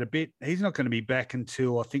talked about a bit. He's not going to be back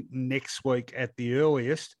until, I think, next week at the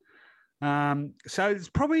earliest. So it's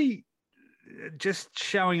probably just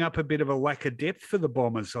showing up a bit of a lack of depth for the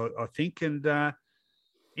Bombers, I think. And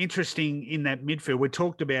interesting in that midfield. We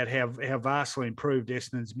talked about how vastly improved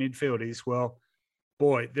Essendon's midfield is. Well,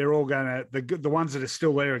 boy, they're all going to the ones that are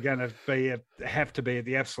still there are going to have to be at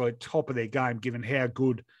the absolute top of their game, given how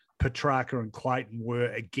good Petrarca and Clayton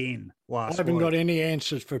were again last week. I haven't got any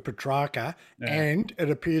answers for Petrarca, and it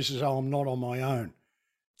appears as though I'm not on my own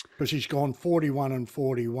because he's gone 41 and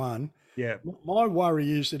 41. Yeah. My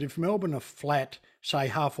worry is that if Melbourne are flat, say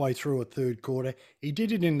halfway through a third quarter, he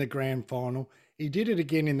did it in the grand final. He did it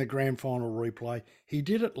again in the grand final replay. He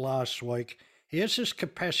did it last week. He has this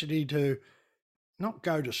capacity to not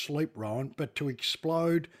go to sleep, Rowan, but to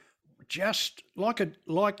explode just like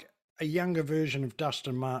a younger version of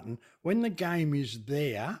Dustin Martin. When the game is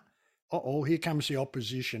there, here comes the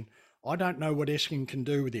opposition. I don't know what Essendon can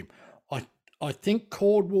do with him. I think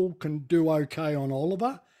Caldwell can do okay on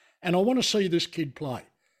Oliver, and I want to see this kid play.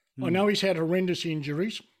 I know he's had horrendous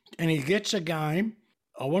injuries, and he gets a game.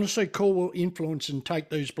 I want to see Caldwell influence and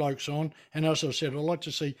take these blokes on. And as I said, I'd like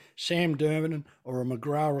to see Sam Dermott or a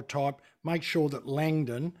McGrath type make sure that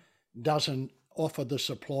Langdon doesn't offer the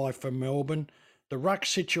supply for Melbourne. The ruck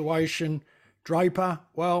situation, Draper,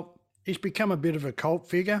 well, he's become a bit of a cult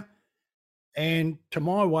figure. And to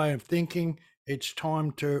my way of thinking, it's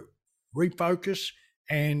time to refocus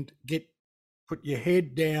and put your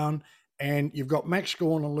head down, and you've got Max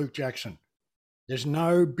Gawn and Luke Jackson. There's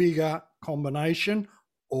no bigger combination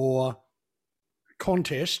or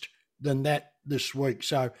contest than that this week.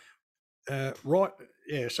 So,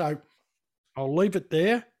 so I'll leave it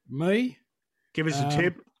there. Give us a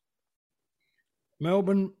tip.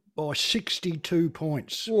 Melbourne by 62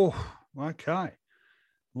 points. Oh, okay.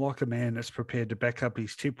 Like a man that's prepared to back up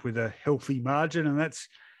his tip with a healthy margin, and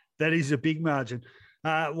that is a big margin.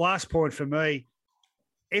 Last point for me,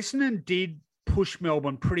 Essendon did push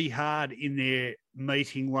Melbourne pretty hard in their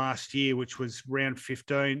meeting last year, which was round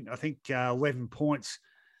 15, I think 11 points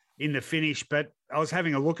in the finish. But I was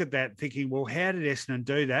having a look at that thinking, well, how did Essendon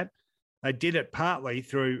do that? They did it partly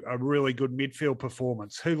through a really good midfield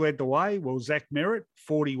performance. Who led the way? Well, Zach Merritt,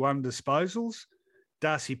 41 disposals.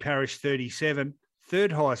 Darcy Parish, 37.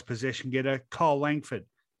 Third highest possession getter, Kyle Langford,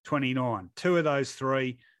 29. 2 of those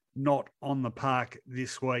 3 not on the park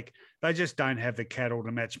this week. They just don't have the cattle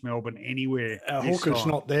to match Melbourne anywhere. Hawker's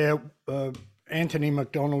not there. Anthony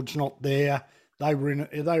McDonald's not there. They were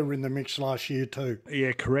in the mix last year too.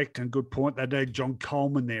 Yeah, correct, and good point. They need John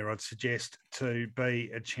Coleman there, I'd suggest, to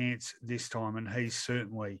be a chance this time, and he's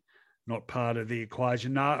certainly not part of the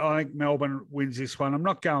equation. No, I think Melbourne wins this one. I'm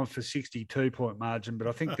not going for 62-point margin, but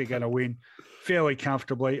I think they're going to win fairly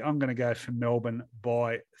comfortably. I'm going to go for Melbourne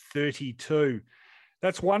by 32.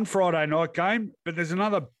 That's one Friday night game, but there's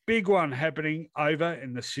another big one happening over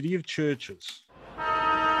in the city of Churches.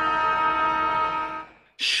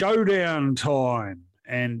 Showdown time.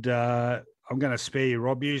 And I'm going to spare you,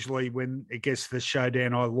 Rob. Usually when it gets to the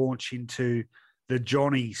showdown, I launch into the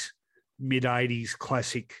Johnny's mid-'80s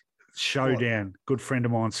classic Showdown. What? Good friend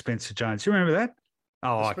of mine, Spencer Jones. You remember that?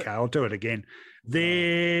 Oh, okay. I'll do it again.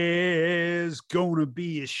 There's gonna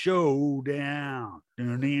be a showdown.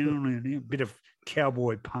 Bit of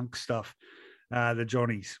cowboy punk stuff. The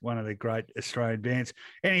Johnnies, one of the great Australian bands.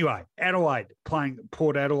 Anyway, Adelaide playing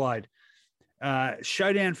Port Adelaide.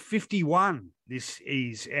 Showdown 51. This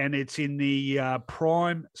is, and it's in the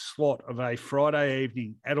prime slot of a Friday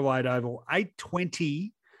evening. Adelaide Oval,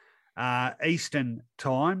 8:20 Eastern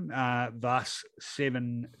time, thus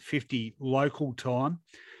 7:50 local time.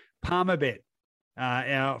 Palmerbet,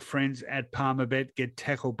 our friends at Palmerbet get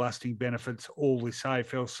tackle busting benefits all this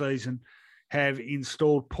AFL season, have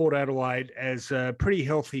installed Port Adelaide as a pretty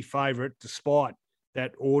healthy favourite despite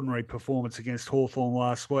that ordinary performance against Hawthorn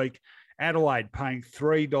last week. Adelaide paying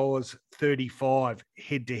 $3.35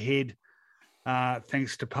 head-to-head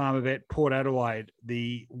thanks to Palmerbet. Port Adelaide,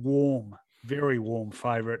 the warm, very warm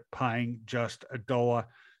favourite, paying just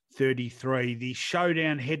 $1.33. The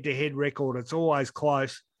showdown head-to-head record, it's always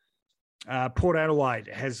close. Port Adelaide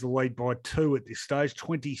has the lead by 2 at this stage.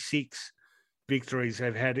 26 victories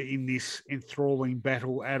they've had in this enthralling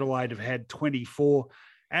battle. Adelaide have had 24.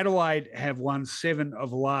 Adelaide have won 7 of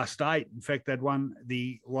the last 8. In fact, they'd won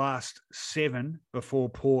the last 7 before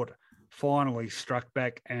Port finally struck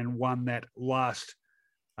back and won that last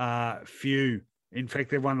few. In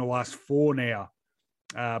fact, they've won the last 4 now,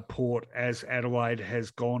 Port, as Adelaide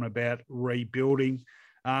has gone about rebuilding.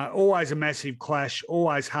 Always a massive clash,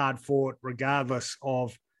 always hard fought, regardless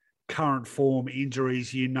of current form,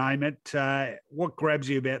 injuries, you name it. What grabs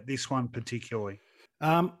you about this one particularly?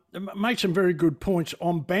 Make some very good points.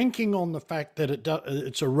 I'm banking on the fact that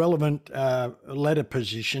it's a relevant ladder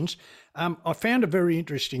positions. I found a very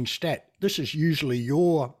interesting stat. This is usually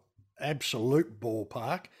your absolute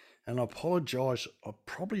ballpark, and I apologise, I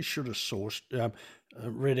probably should have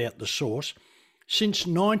read out the source. Since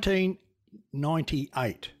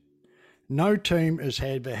 1998, no team has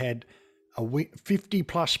ever had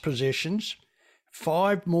 50-plus possessions,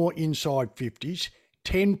 5 more inside 50s,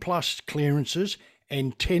 10-plus clearances,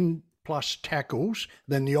 and 10-plus tackles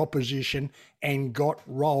than the opposition and got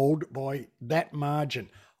rolled by that margin.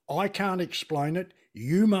 I can't explain it.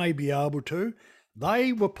 You may be able to.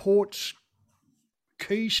 They were Port's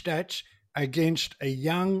key stats against a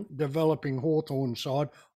young, developing Hawthorn side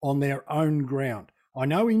on their own ground. I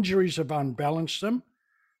know injuries have unbalanced them,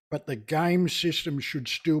 but the game system should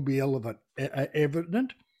still be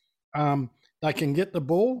evident. They can get the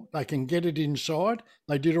ball, they can get it inside.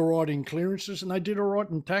 They did all right in clearances and they did all right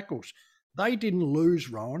in tackles. They didn't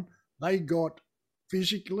lose, Rowan. They got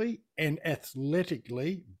physically and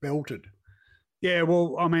athletically belted. Yeah,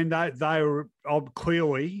 well, I mean, they were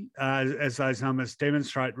clearly, as those numbers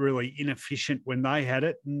demonstrate, really inefficient when they had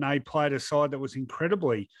it, and they played a side that was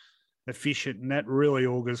incredibly efficient, and that really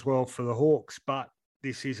augurs well for the Hawks. But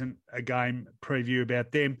this isn't a game preview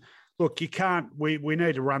about them. Look, you can't. We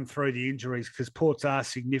need to run through the injuries because Ports are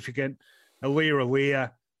significant. Alir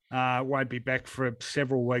won't be back for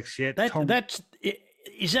several weeks yet.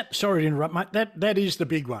 Sorry to interrupt, mate. That is the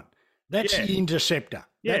big one. That's the interceptor.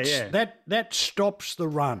 That stops the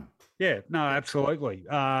run. Yeah, no, absolutely.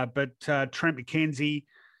 But Trent McKenzie,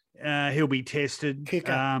 he'll be tested.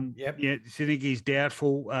 Kicker. Yeah, I think he's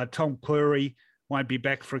doubtful. Tom Cleary won't be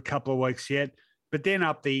back for a couple of weeks yet. But then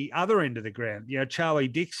up the other end of the ground, Charlie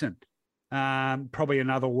Dixon, probably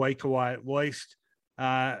another week away at least.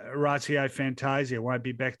 Ratio Fantasia won't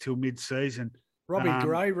be back till mid-season. Robbie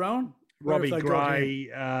Gray, Rowan? Robbie Gray,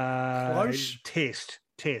 close? Test.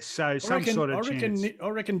 So some sort of chance. I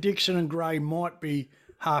reckon Dixon and Gray might be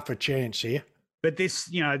half a chance here. But this,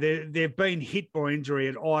 they've been hit by injury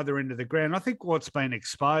at either end of the ground. I think what's been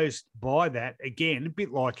exposed by that, again, a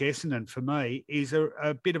bit like Essendon for me, is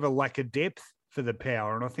a bit of a lack of depth for the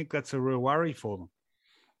Power, and I think that's a real worry for them.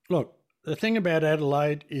 Look, the thing about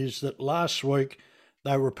Adelaide is that last week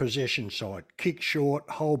they were a possession side. Kick short,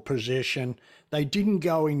 hold possession. They didn't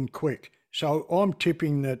go in quick. So I'm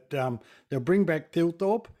tipping that they'll bring back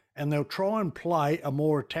Thilthorpe and they'll try and play a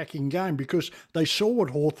more attacking game because they saw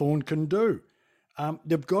what Hawthorn can do.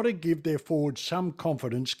 They've got to give their forwards some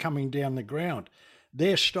confidence coming down the ground.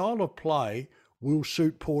 Their style of play will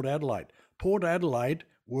suit Port Adelaide. Port Adelaide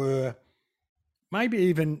were maybe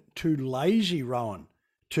even too lazy, Rowan,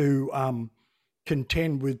 to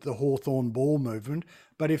contend with the Hawthorn ball movement.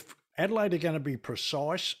 But if Adelaide are going to be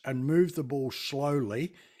precise and move the ball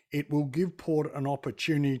slowly, it will give Port an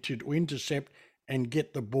opportunity to intercept and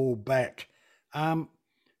get the ball back.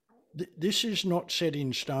 this is not set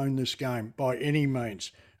in stone, this game, by any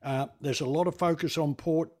means. There's a lot of focus on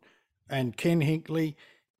Port and Ken Hinkley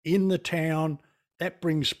in the town. That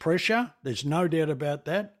brings pressure. There's no doubt about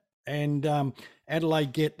that. And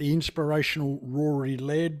Adelaide get the inspirational Rory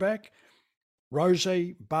Laird back.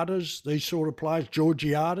 Rosie, Butters, these sort of players,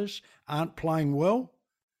 Georgiades aren't playing well.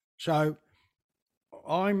 So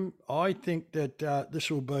I think that this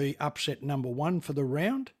will be upset number one for the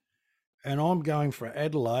round, and I'm going for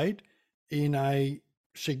Adelaide in a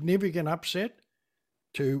significant upset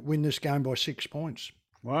to win this game by 6 points.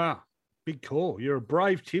 Wow, big call. You're a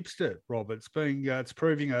brave tipster, Rob. It's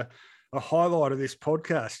proving a highlight of this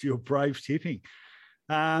podcast. You're brave tipping.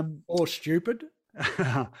 Or stupid.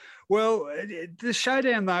 Well, the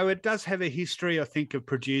showdown, though, it does have a history, I think, of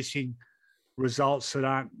producing results that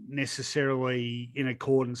aren't necessarily in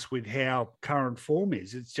accordance with how current form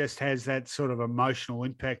is. It just has that sort of emotional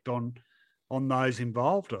impact on those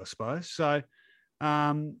involved, I suppose. So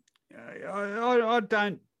I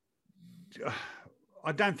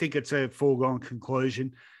don't think it's a foregone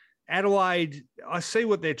conclusion. Adelaide, I see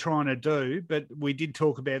what they're trying to do, but we did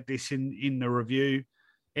talk about this in the review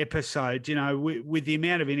episode. You know, with the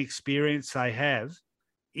amount of inexperience they have,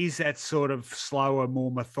 is that sort of slower, more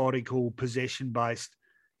methodical, possession-based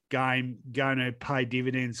game going to pay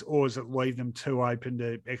dividends, or does it leave them too open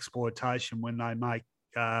to exploitation when they make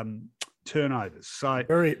turnovers? So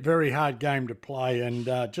very, very hard game to play. And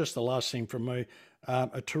just the last thing from me,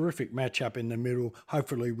 a terrific matchup in the middle.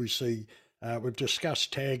 Hopefully we see, we've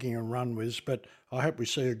discussed tagging and run whiz, but I hope we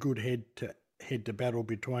see a good head-to battle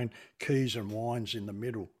between Keys and Wines in the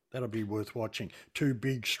middle. That'll be worth watching. Two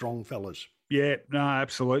big, strong fellas. Yeah, no,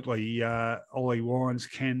 absolutely. Ollie Wines,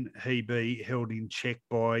 can he be held in check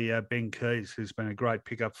by Ben Keys, who's been a great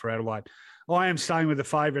pickup for Adelaide? I am staying with the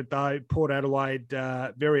favourite, though. Port Adelaide,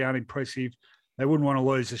 very unimpressive. They wouldn't want to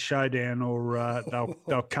lose a showdown, or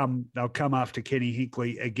they'll come after Kenny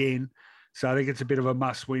Hinkley again. So I think it's a bit of a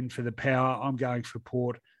must-win for the Power. I'm going for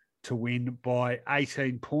Port to win by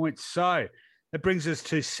 18 points. So that brings us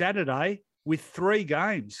to Saturday with 3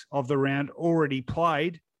 games of the round already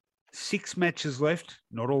played. 6 matches left,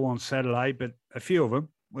 not all on Saturday, but a few of them.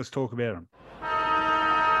 Let's talk about them.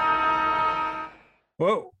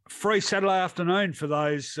 Well, free Saturday afternoon for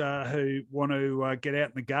those who want to get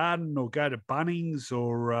out in the garden or go to Bunnings,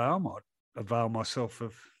 or I might avail myself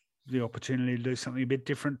of the opportunity to do something a bit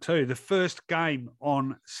different too. The first game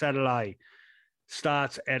on Saturday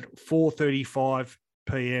starts at 4:35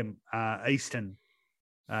 p.m. Eastern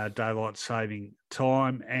Daylight Saving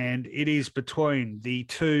Time, and it is between the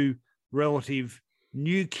two relative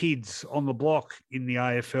new kids on the block in the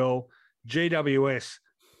AFL, GWS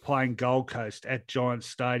playing Gold Coast at Giants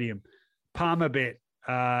Stadium. Palmerbet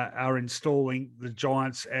are installing the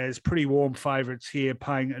Giants as pretty warm favourites here,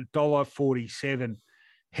 paying $1.47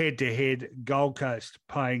 head-to-head. Gold Coast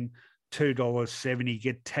paying $2.70.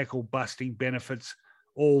 Get tackle-busting benefits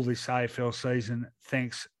all this AFL season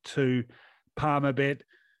thanks to Palmerbet.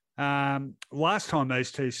 Last time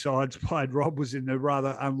those two sides played, Rob, was in the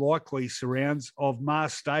rather unlikely surrounds of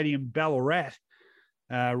Mars Stadium, Ballarat,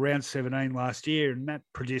 round 17 last year, and that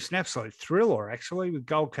produced an absolute thriller, actually, with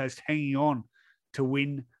Gold Coast hanging on to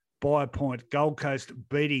win by a point. Gold Coast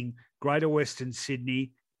beating Greater Western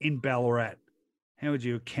Sydney in Ballarat. How would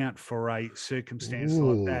you account for a circumstance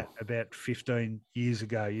like that about 15 years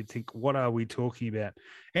ago? You'd think, what are we talking about?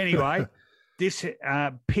 Anyway, this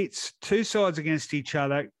pits two sides against each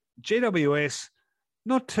other. GWS,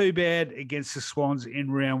 not too bad against the Swans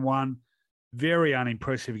in round 1. Very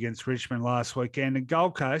unimpressive against Richmond last weekend. And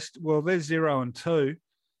Gold Coast, well, they're 0-2,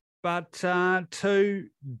 but 2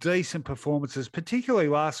 decent performances, particularly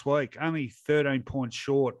last week, only 13 points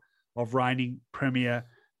short of reigning Premier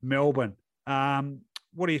Melbourne.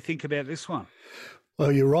 What do you think about this one?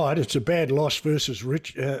 Well, you're right. It's a bad loss versus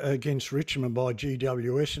against Richmond by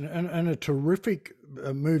GWS, and a terrific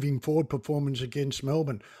moving forward performance against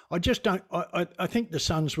Melbourne. I just don't. I think the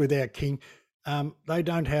Suns without King, they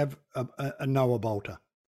don't have a Noah Bolter.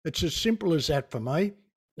 It's as simple as that for me.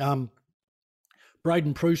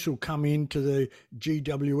 Braden Pruce will come into the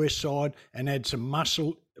GWS side and add some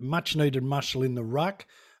muscle, much needed muscle in the ruck.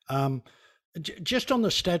 Just on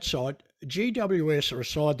the stat side, GWS are a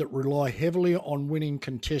side that rely heavily on winning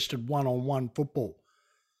contested one-on-one football.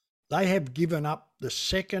 They have given up the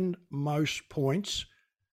second most points,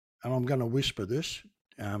 and I'm going to whisper this,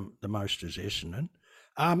 the most is Essendon.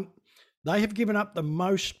 They have given up the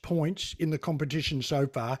most points in the competition so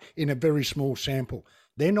far in a very small sample.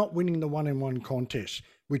 They're not winning the one-on-one contest,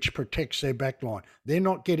 which protects their backline. They're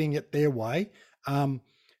not getting it their way, and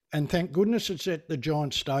thank goodness it's at the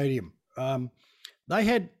Giants Stadium. They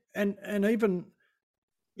had And even,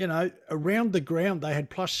 around the ground, they had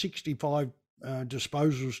plus 65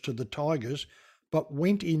 disposals to the Tigers, but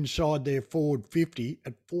went inside their forward 50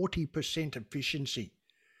 at 40% efficiency.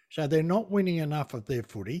 So they're not winning enough of their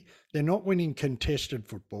footy. They're not winning contested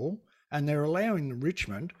football, and they're allowing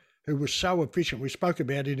Richmond, who was so efficient. We spoke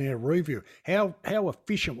about it in our review. How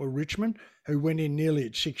efficient were Richmond, who went in nearly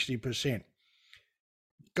at 60%?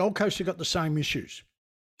 Gold Coast have got the same issues.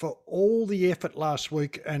 For all the effort last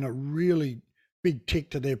week and a really big tick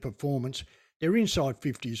to their performance, they're inside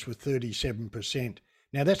 50s with 37%.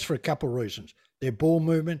 Now, that's for a couple of reasons. Their ball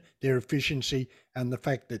movement, their efficiency, and the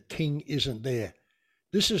fact that King isn't there.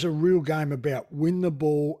 This is a real game about win the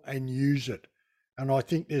ball and use it. And I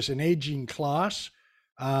think there's an edge in class.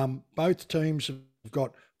 Both teams have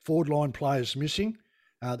got forward line players missing.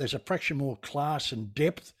 There's a fraction more class and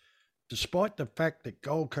depth, despite the fact that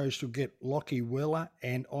Gold Coast will get Lockie Weller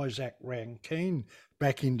and Isaac Rankine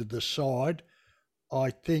back into the side. I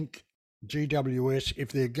think GWS,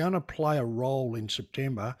 if they're going to play a role in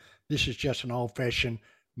September, this is just an old-fashioned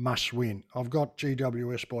must-win. I've got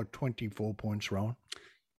GWS by 24 points, Rowan.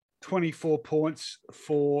 24 points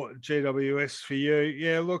for GWS for you.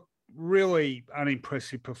 Yeah, look, really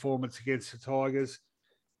unimpressive performance against the Tigers.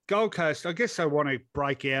 Gold Coast, I guess they want to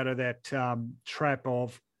break out of that trap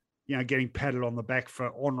of, getting patted on the back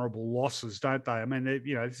for honourable losses, don't they? I mean,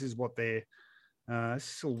 this is what their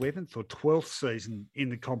 11th or 12th season in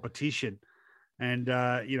the competition. And,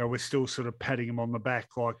 we're still sort of patting them on the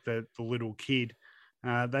back like the little kid.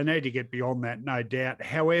 They need to get beyond that, no doubt.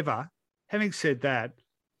 However, having said that,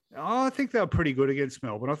 I think they were pretty good against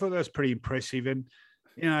Melbourne. I thought that was pretty impressive. And,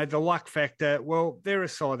 the luck factor, well, they're a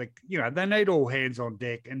side that, they need all hands on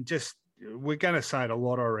deck. And just, we're going to say it a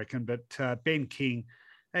lot, I reckon, but Ben King,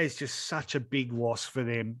 that is just such a big loss for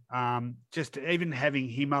them. Just even having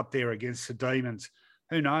him up there against the Demons,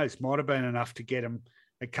 who knows, might have been enough to get him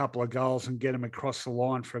a couple of goals and get him across the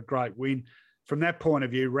line for a great win. From that point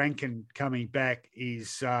of view, Rankin coming back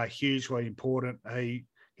is hugely important.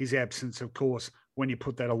 His absence, of course, when you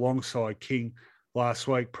put that alongside King last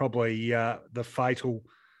week, probably the fatal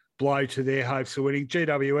blow to their hopes of winning.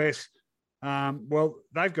 GWS, well,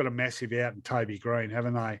 they've got a massive out in Toby Green,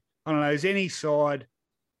 haven't they? I don't know, is any side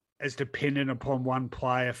as dependent upon one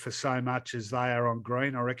player for so much as they are on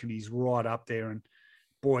Green? I reckon he's right up there. And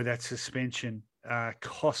boy, that suspension,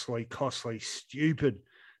 costly, stupid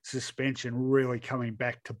suspension, really coming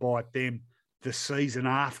back to bite them the season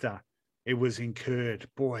after it was incurred.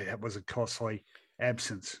 Boy, that was a costly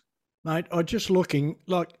absence. Mate, I'm just looking,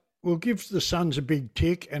 we'll give the Suns a big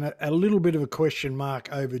tick and a little bit of a question mark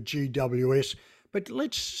over GWS. But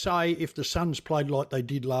let's say if the Suns played like they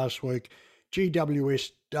did last week,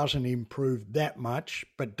 GWS doesn't improve that much,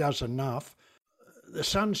 but does enough. The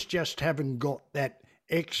Suns just haven't got that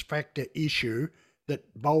X factor issue that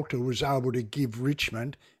Bolter was able to give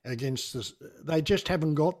Richmond against this. They just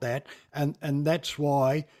haven't got that. And that's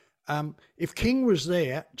why if King was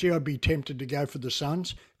there, I'd be tempted to go for the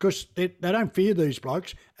Suns because they don't fear these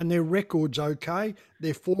blokes and their record's okay,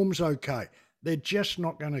 their form's okay. They're just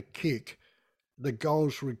not going to kick the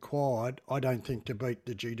goals required, I don't think, to beat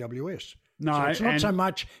the GWS. No, so it's not so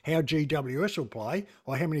much how GWS will play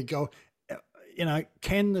or how many goals.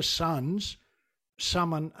 Can the Suns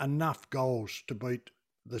summon enough goals to beat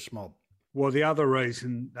this mob? Well, the other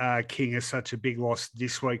reason King is such a big loss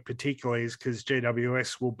this week particularly is because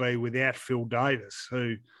GWS will be without Phil Davis,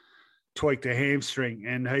 who tweaked a hamstring,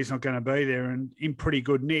 and he's not going to be there. And in pretty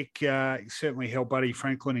good nick, certainly held Buddy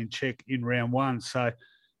Franklin in check in round one. So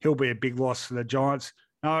he'll be a big loss for the Giants.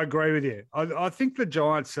 No, I agree with you. I think the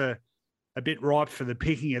Giants are a bit ripe for the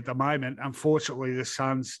picking at the moment. Unfortunately, the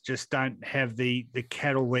Suns just don't have the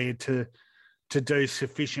cattle there to do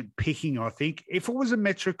sufficient picking, I think. If it was a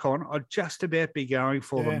Metricon, I'd just about be going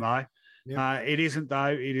for them, though. Yep. It isn't, though.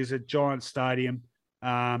 It is a giant stadium.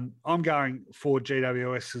 I'm going for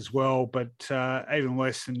GWS as well, but even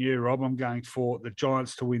less than you, Rob. I'm going for the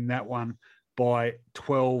Giants to win that one by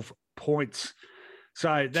 12 points.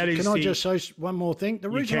 So that is. Can I just say one more thing? The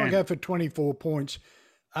reason I go for 24 points,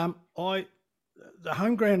 the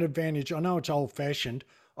home ground advantage, I know it's old-fashioned.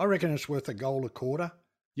 I reckon it's worth a goal a quarter.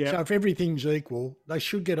 Yeah. So if everything's equal, they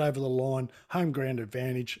should get over the line, home ground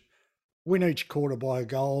advantage, win each quarter by a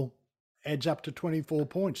goal, adds up to 24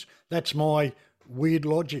 points. That's my weird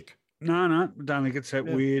logic. No, I don't think it's that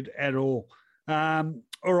weird at all. All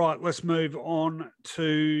right, let's move on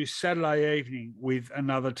to Saturday evening with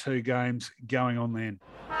another two games going on then.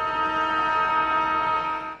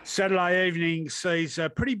 Saturday evening sees a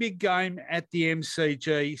pretty big game at the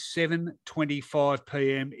MCG, 7:25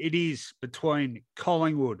 p.m. It is between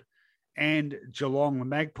Collingwood and Geelong. The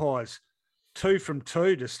Magpies, 2 from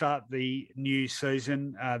 2 to start the new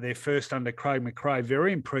season. Their first under Craig McRae.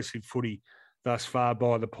 Very impressive footy thus far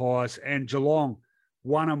by the Pies. And Geelong,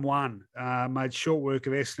 1-1. Made short work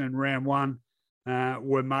of Essendon round one.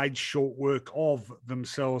 Were made short work of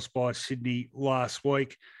themselves by Sydney last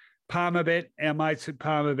week. Palmerbet, our mates at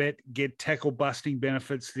Palmerbet get tackle busting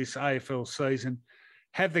benefits this AFL season.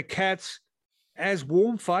 Have the Cats as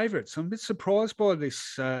warm favourites. I'm a bit surprised by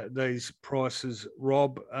these prices,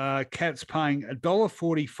 Rob. Cats paying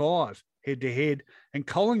 $1.45 head-to-head, and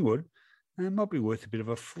Collingwood might be worth a bit of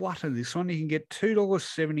a flutter this one. You can get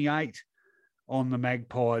 $2.78 on the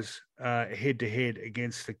Magpies head-to-head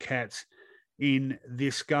against the Cats in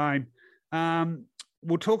this game.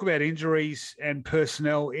 We'll talk about injuries and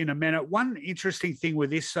personnel in a minute. One interesting thing with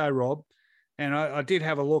this, though, Rob, and I did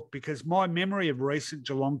have a look because my memory of recent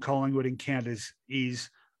Geelong-Collingwood encounters is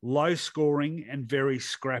low scoring and very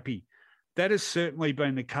scrappy. That has certainly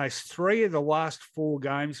been the case. 3 of the last 4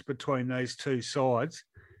 games between these two sides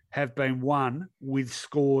have been won with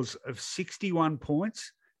scores of 61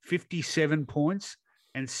 points, 57 points,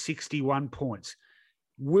 and 61 points.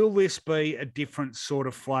 Will this be a different sort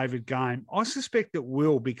of flavoured game? I suspect it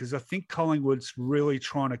will, because I think Collingwood's really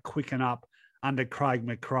trying to quicken up under Craig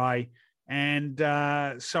McRae. And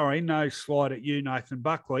sorry, no slide at you, Nathan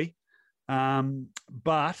Buckley.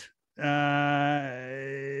 But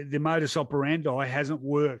the modus operandi hasn't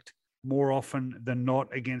worked more often than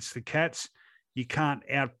not against the Cats. You can't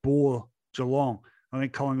outbore Geelong. I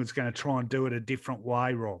think Collingwood's going to try and do it a different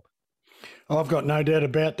way, Rob. I've got no doubt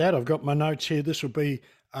about that. I've got my notes here. This will be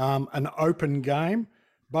an open game,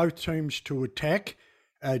 both teams to attack.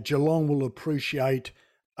 Geelong will appreciate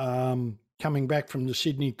coming back from the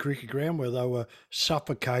Sydney Cricket Ground where they were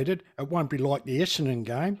suffocated. It won't be like the Essendon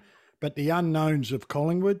game, but the unknowns of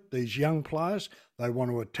Collingwood, these young players, they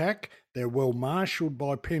want to attack. They're well marshalled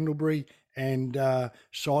by Pendlebury and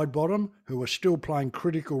Sidebottom, who are still playing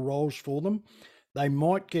critical roles for them. They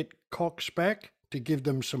might get Cox back to give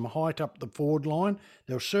them some height up the forward line.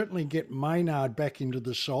 They'll certainly get Maynard back into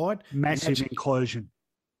the side. Massive inclusion.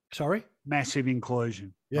 Sorry? Massive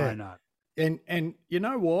inclusion, yeah. Maynard. And you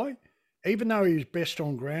know why? Even though he was best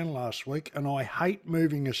on ground last week, and I hate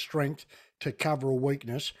moving a strength to cover a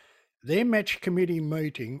weakness, their match committee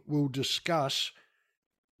meeting will discuss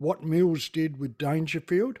what Mills did with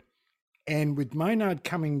Dangerfield, and with Maynard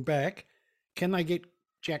coming back, can they get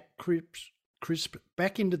Jack Crisp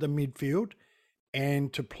back into the midfield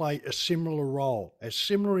and to play a similar role, a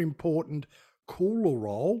similar important, cooler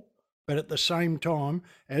role, but at the same time,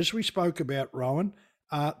 as we spoke about, Rowan,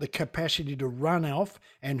 the capacity to run off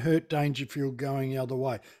and hurt Dangerfield going the other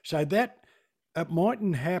way. So that, it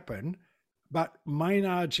mightn't happen, but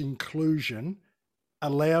Maynard's inclusion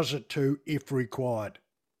allows it to if required.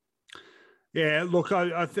 Yeah, look,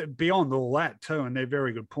 I beyond all that too, and they're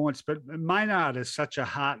very good points, but Maynard is such a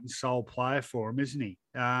heart and soul player for him, isn't he?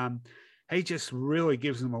 He just really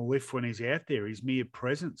gives them a lift when he's out there. His mere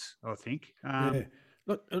presence, I think. Yeah.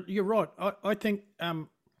 Look, you're right. I think I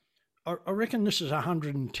reckon this is a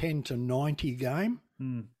 110-90 game.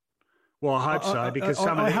 Well, I hope so, because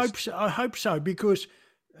I hope so because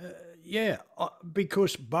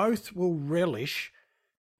because both will relish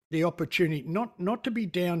the opportunity not to be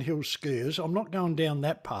downhill skiers. I'm not going down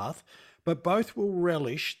that path, but both will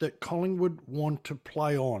relish that Collingwood want to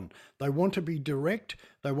play on. They want to be direct.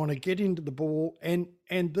 They want to get into the ball, and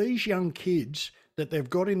these young kids that they've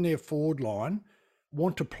got in their forward line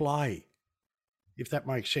want to play, if that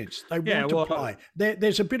makes sense. They want to play.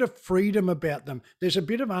 There's a bit of freedom about them. There's a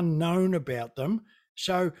bit of unknown about them.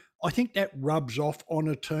 So I think that rubs off on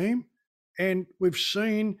a team, and we've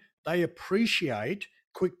seen they appreciate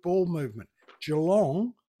quick ball movement.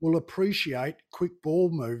 Geelong will appreciate quick ball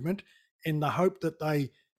movement in the hope that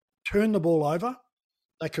they turn the ball over.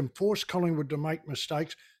 They can force Collingwood to make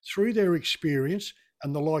mistakes through their experience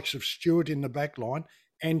and the likes of Stewart in the back line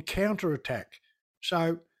and counter-attack.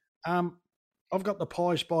 So I've got the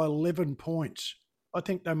Pies by 11 points. I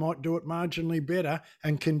think they might do it marginally better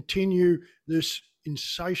and continue this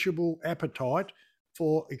insatiable appetite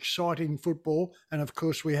for exciting football. And, of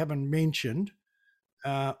course, we haven't mentioned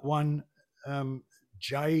one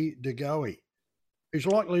Jay DeGoey, who's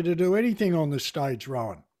likely to do anything on the stage,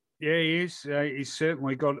 Rowan. Yeah, he is. He's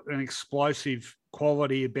certainly got an explosive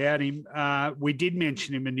quality about him. We did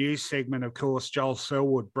mention in the news segment, of course, Joel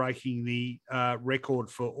Selwood breaking the record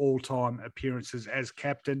for all-time appearances as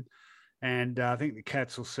captain. And I think the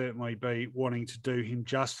Cats will certainly be wanting to do him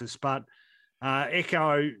justice. But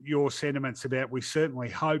echo your sentiments about we certainly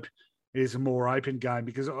hope it is a more open game,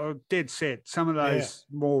 because I'm dead set. Some of those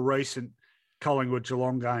more recent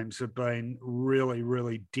Collingwood-Geelong games have been really,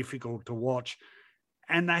 really difficult to watch.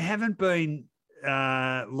 And they haven't been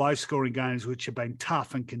low-scoring games which have been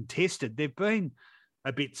tough and contested. They've been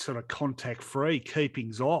a bit sort of contact-free,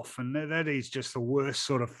 keepings off, and that is just the worst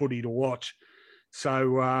sort of footy to watch.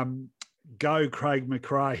 So go Craig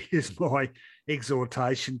McRae is my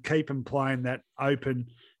exhortation. Keep him playing that open,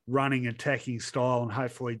 running, attacking style, and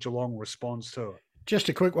hopefully Geelong responds to it. Just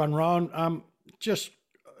a quick one, Rowan. Just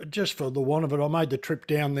for the want of it, I made the trip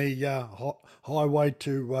down the highway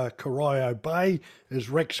to Corio Bay, as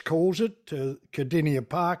Rex calls it, to Cardinia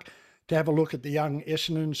Park, to have a look at the young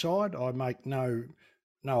Essendon side. I make no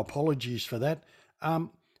apologies for that.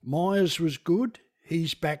 Myers was good.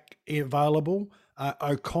 He's back available.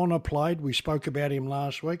 O'Connor played. We spoke about him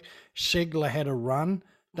last week. Segler had a run.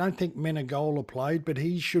 Don't think Menegola played, but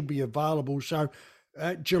he should be available. So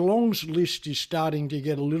Geelong's list is starting to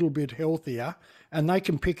get a little bit healthier, and they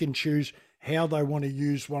can pick and choose how they want to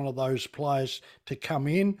use one of those players to come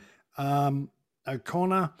in.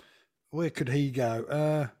 O'Connor, where could he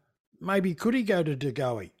go? Maybe could he go to De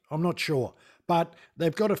Goey? I'm not sure. But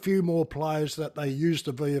they've got a few more players that they use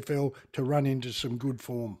the VFL to run into some good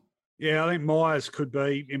form. Yeah, I think Myers could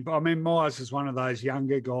be. I mean, Myers is one of those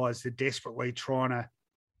younger guys that desperately trying to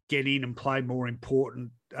get in and play more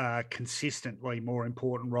important, consistently more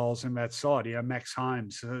important roles in that side. You know, Max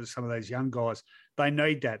Holmes, some of these young guys, they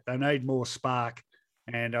need that. They need more spark,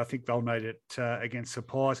 and I think they'll need it against the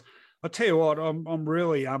Pies. I'll tell you what, I'm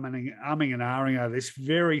really umming and ahhing over this.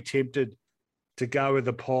 Very tempted to go with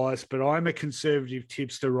the Pies, but I'm a conservative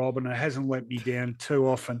tipster, Rob, and it hasn't let me down too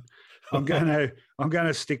often. I'm going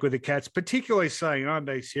to stick with the Cats, particularly saying, I'm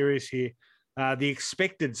being serious here. The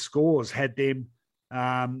expected scores had them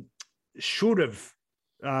should have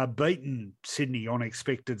beaten Sydney on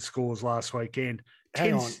expected scores last weekend.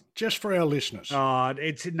 Hang on, just for our listeners. Oh,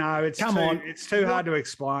 it's too hard to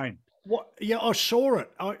explain. What? Yeah, I saw it.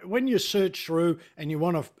 When you search through and you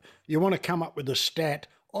want to come up with a stat,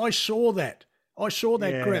 I saw that.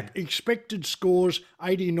 Graph. Expected scores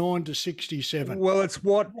 89 to 67. Well, it's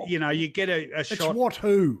what, you get a shot. It's what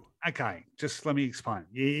who? Okay, just let me explain.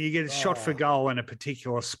 You get a shot for goal in a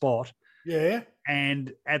particular spot. Yeah.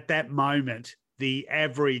 And at that moment, the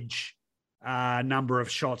average number of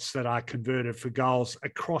shots that are converted for goals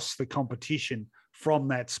across the competition from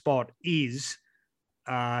that spot is,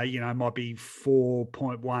 might be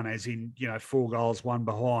 4.1, as in, 4 goals, 1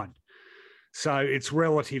 behind. So it's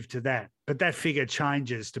relative to that. But that figure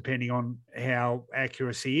changes depending on how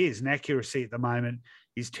accuracy is. And accuracy at the moment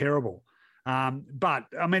is terrible. But,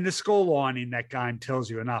 I mean, the scoreline in that game tells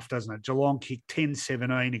you enough, doesn't it? Geelong kicked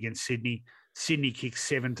 10-17 against Sydney. Sydney kicked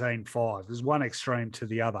 17-5. There's one extreme to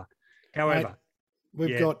the other. However,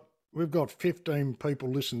 mate, we've got 15 people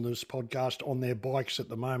listening to this podcast on their bikes at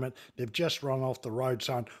the moment. They've just run off the road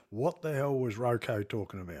saying, what the hell was Rocco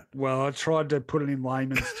talking about? Well, I tried to put it in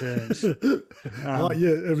layman's terms. It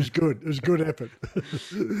was good. It was a good effort.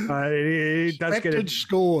 It does get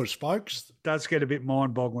scores, folks. Does get a bit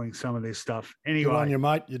mind-boggling, some of this stuff. Anyway, good on you,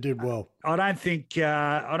 mate. You did well. I don't think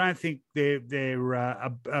they're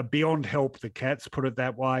beyond help, the Cats, put it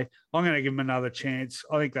that way. I'm going to give them another chance.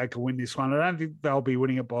 I think they can win this one. I don't think they'll be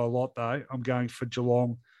winning it by a lot, though. I'm going for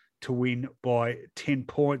Geelong to win by 10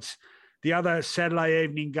 points. The other Saturday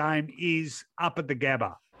evening game is up at the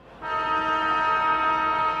Gabba.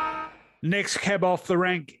 Next cab off the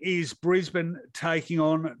rank is Brisbane taking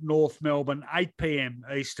on North Melbourne, 8 p.m.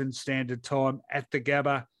 Eastern Standard Time at the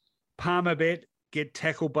Gabba. Palmerbet get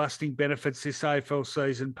tackle-busting benefits this AFL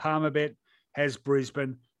season. Palmerbet has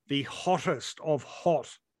Brisbane the hottest of hot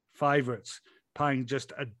favourites, paying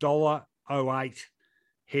just $1.08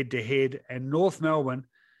 head-to-head. And North Melbourne,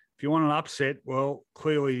 if you want an upset, well,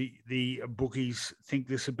 clearly the bookies think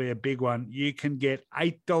this would be a big one. You can get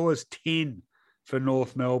 $8.10 for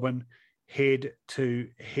North Melbourne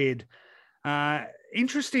head-to-head.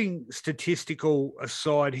 Interesting statistical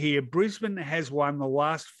aside here, Brisbane has won the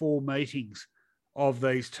last 4 meetings of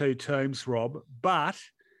these two teams, Rob, but,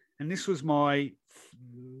 and this was my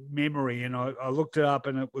memory, and I looked it up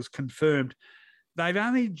and it was confirmed, they've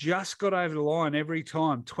only just got over the line every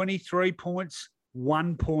time. 23 points,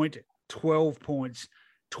 1 point, 12 points,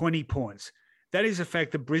 20 points. That is a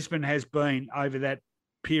fact that Brisbane has been, over that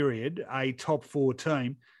period, a top 4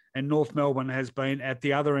 team, and North Melbourne has been at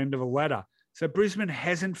the other end of a ladder. So Brisbane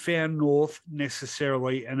hasn't found North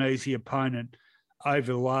necessarily an easy opponent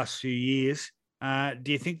over the last few years.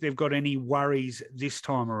 Do you think they've got any worries this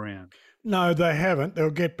time around? No, they haven't. They'll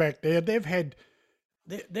get back there. They've had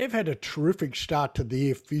a terrific start to the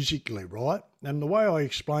year physically, right? And the way I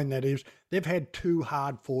explain that is they've had 2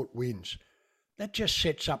 hard-fought wins. that just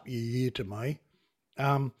sets up your year to me.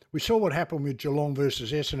 We saw what happened with Geelong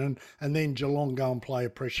versus Essendon, and then Geelong go and play a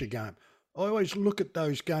pressure game. I always look at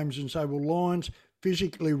those games and say, well, Lions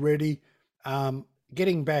physically ready,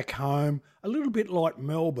 getting back home, a little bit like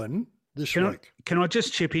Melbourne this week. Can I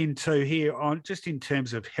just chip in too here on just in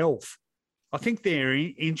terms of health? I think their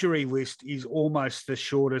injury list is almost the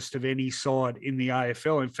shortest of any side in the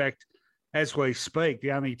AFL. In fact, as we speak,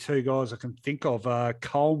 the only two guys I can think of are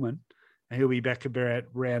Coleman, and he'll be back about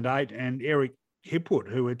round 8, and Eric Hipwood,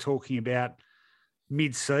 who we're talking about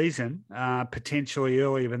mid-season, potentially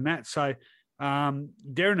earlier than that. So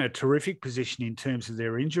they're in a terrific position in terms of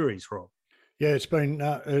their injuries, Rob. Yeah, it's been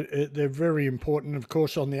they're very important. Of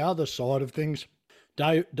course, on the other side of things,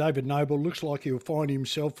 David Noble looks like he'll find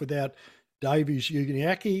himself without Davies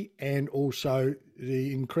Uniacke and also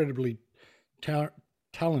the incredibly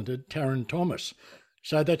talented Taron Thomas.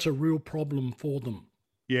 So that's a real problem for them.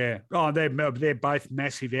 Yeah. Oh, they're both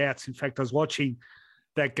massive outs. In fact, I was watching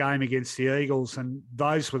that game against the Eagles, and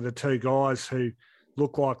those were the two guys who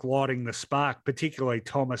looked like lighting the spark, particularly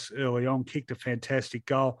Thomas early on, kicked a fantastic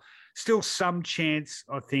goal. Still some chance,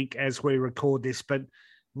 I think, as we record this, but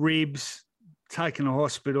ribs, taken to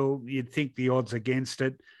hospital, you'd think the odds against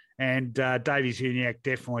it. And Davies Uniacke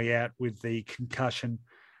definitely out with the concussion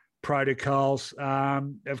protocols.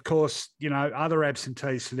 Of course, other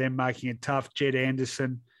absentees for them making it tough. Jed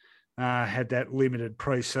Anderson had that limited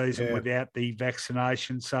pre-season without the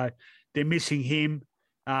vaccination. So they're missing him.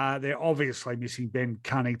 They're obviously missing Ben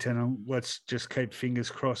Cunnington, and let's just keep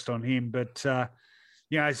fingers crossed on him. But,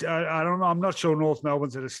 I'm not sure North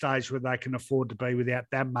Melbourne's at a stage where they can afford to be without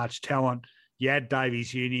that much talent. You add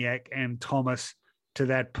Davies Uniacke and Thomas to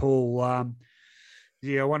that pool.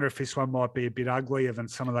 I wonder if this one might be a bit uglier than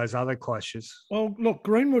some of those other clashes. Well, look,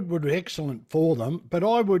 Greenwood would be excellent for them, but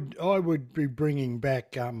I would be bringing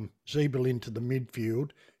back Zeeble into the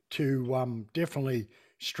midfield to definitely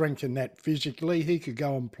strengthen that physically. He could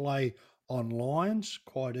go and play on Lions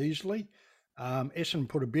quite easily. Essendon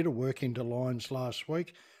put a bit of work into Lions last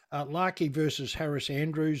week. Larkey versus Harris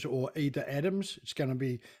Andrews or either Adams, it's going to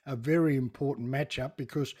be a very important matchup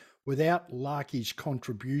because without Larkey's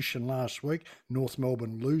contribution last week, North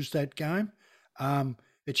Melbourne lose that game.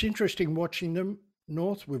 It's interesting watching them,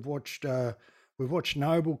 North. We've watched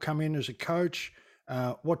Noble come in as a coach.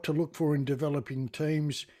 What to look for in developing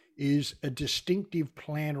teams is a distinctive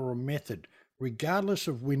plan or a method, regardless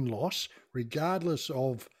of win-loss, regardless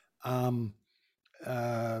of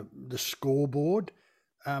the scoreboard.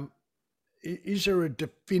 Is there a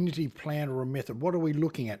definitive plan or a method? What are we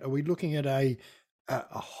looking at? Are we looking at a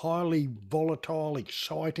highly volatile,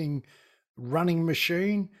 exciting running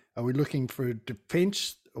machine? Are we looking for a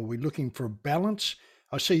defence? Are we looking for a balance?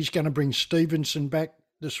 I see he's going to bring Stevenson back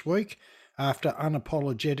this week after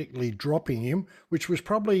unapologetically dropping him, which was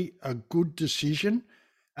probably a good decision,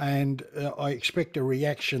 and I expect a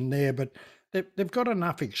reaction there. But they've got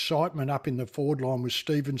enough excitement up in the forward line with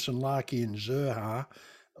Stevenson, Larkey and Zerha.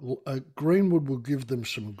 Greenwood will give them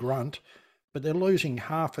some grunt, but they're losing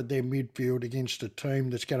half of their midfield against a team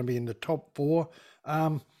that's going to be in the top 4.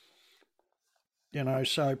 So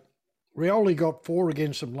Rioli got 4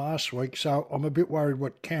 against them last week, so I'm a bit worried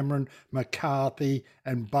what Cameron, McCarthy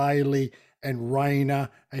and Bailey and Rayner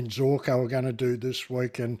and Zorko are going to do this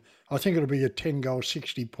week, and I think it'll be a 10-goal,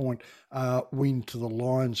 60-point win to the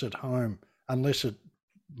Lions at home, unless it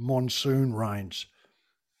monsoon rains.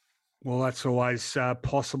 Well, that's always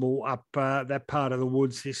possible up that part of the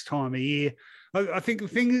woods this time of year. I think the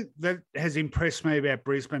thing that has impressed me about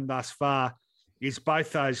Brisbane thus far is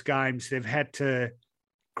both those games, they've had to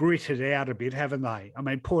grit it out a bit, haven't they? I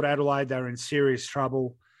mean, Port Adelaide, they were in serious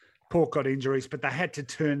trouble. Port got injuries, but they had to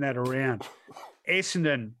turn that around.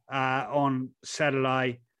 Essendon on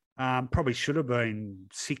Saturday probably should have been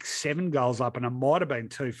 6-7 goals up, and it might have been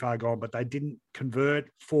too far gone, but they didn't convert.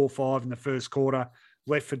 4-5 in the first quarter.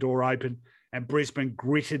 Left the door open, and Brisbane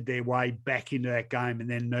gritted their way back into that game, and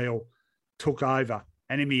then Neil took over.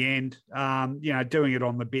 And in the end, doing it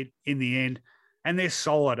on the bit in the end. And they're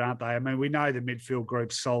solid, aren't they? I mean, we know the midfield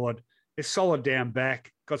group's solid. They're solid down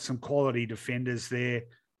back, got some quality defenders there,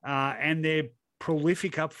 and they're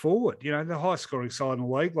prolific up forward. The highest scoring side in the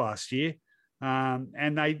league last year.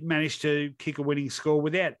 And they managed to kick a winning score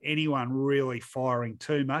without anyone really firing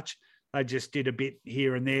too much. They just did a bit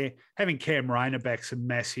here and there. Having Cam Rayner back's a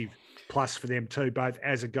massive plus for them too, both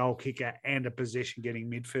as a goal kicker and a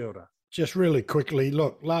possession-getting midfielder. Just really quickly,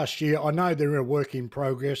 look, last year, I know they're a work in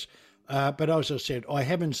progress, but as I said, I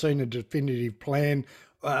haven't seen a definitive plan.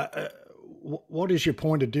 What is your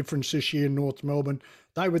point of difference this year in North Melbourne?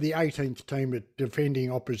 They were the 18th team at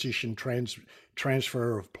defending opposition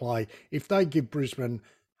transfer of play. If they give Brisbane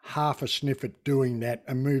half a sniff at doing that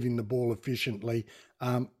and moving the ball efficiently,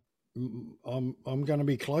 I'm going to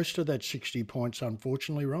be close to that 60 points,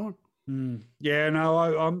 unfortunately, Ryan. Yeah,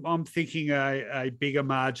 no, I'm thinking a bigger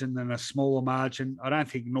margin than a smaller margin. I don't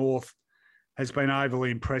think North has been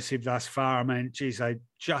overly impressive thus far. I mean, geez, they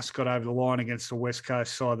just got over the line against the West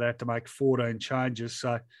Coast side. They had to make 14 changes.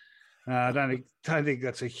 So I don't think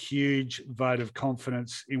that's a huge vote of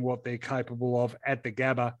confidence in what they're capable of at the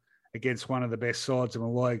Gabba against one of the best sides in the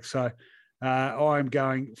league. So I'm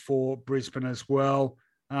going for Brisbane as well.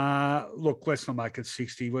 Look, let's not make it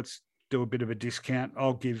 60. Let's do a bit of a discount.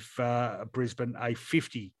 I'll give Brisbane a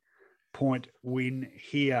 50-point win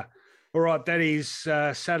here. All right, that is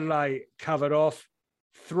Saturday covered off.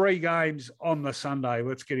 3 games on the Sunday.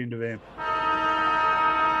 Let's get into them.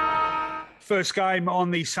 First game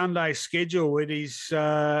on the Sunday schedule. It is,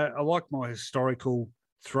 I like my historical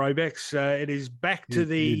throwbacks. It is back to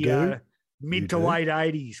the mid to late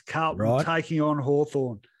 80s. Carlton taking on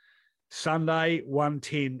Hawthorn. Sunday,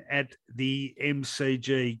 1:10 at the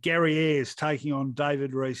MCG. Gary Ayres taking on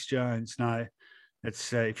David Rees-Jones. No,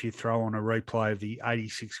 that's if you throw on a replay of the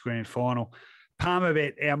 86 grand final.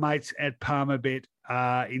 Palmerbet, our mates at Palmerbet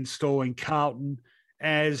are installing Carlton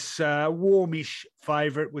as a warmish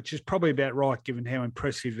favourite, which is probably about right given how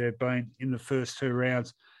impressive they've been in the first 2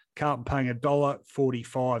 rounds. Carlton paying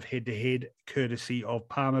 $1.45 head-to-head, courtesy of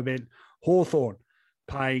Palmerbet. Hawthorn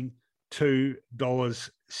paying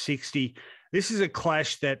 $2.60. This is a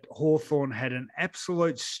clash that Hawthorn had an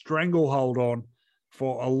absolute stranglehold on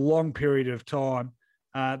for a long period of time.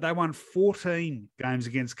 They won 14 games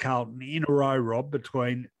against Carlton in a row, Rob,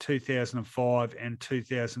 between 2005 and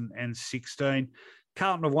 2016.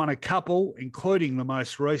 Carlton have won a couple, including the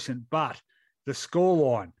most recent, but the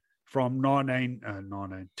scoreline from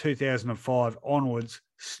 2005 onwards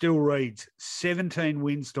still reads 17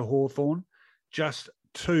 wins to Hawthorn, just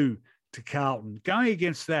 2 to Carlton. Going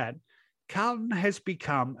against that, Carlton has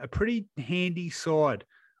become a pretty handy side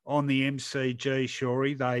on the MCG,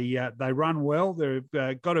 Shorey. They run well.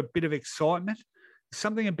 They've got a bit of excitement.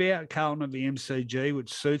 Something about Carlton at the MCG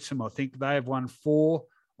which suits them. I think they have won 4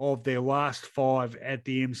 of their last 5 at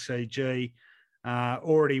the MCG.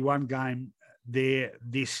 Already one game there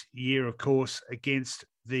this year, of course, against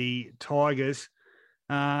the Tigers.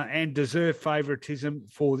 And deserve favouritism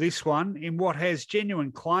for this one in what has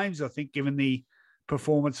genuine claims, I think, given the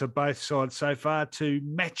performance of both sides so far, to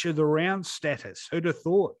match of the round status. Who'd have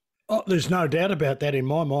thought? Oh, there's no doubt about that in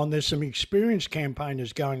my mind. There's some experienced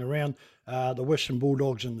campaigners going around, the Western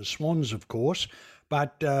Bulldogs and the Swans, of course.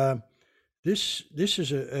 But this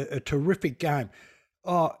is a terrific game.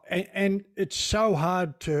 Oh, and it's so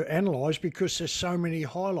hard to analyse because there's so many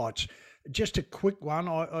highlights. Just a quick one.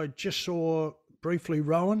 I just saw briefly,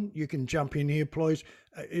 Rowan, you can jump in here, please.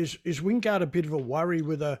 Is Wingard a bit of a worry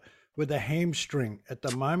with a hamstring at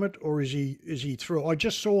the moment, or is he through? I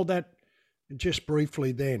just saw that just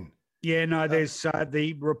briefly then. Yeah, no, there's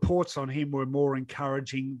the reports on him were more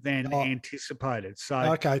encouraging than anticipated. So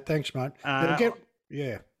okay, thanks, mate.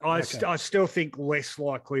 I still think less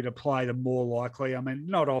likely to play than more likely. I mean,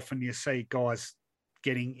 not often you see guys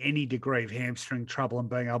getting any degree of hamstring trouble and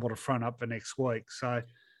being able to front up for next week. So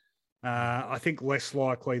I think less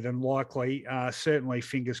likely than likely. Certainly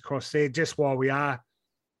fingers crossed there. Just while we are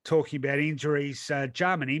talking about injuries,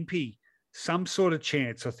 Jarman Impey, some sort of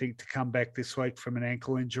chance, I think, to come back this week from an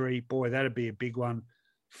ankle injury. Boy, that'd be a big one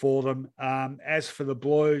for them. As for the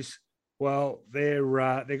Blues, well, they've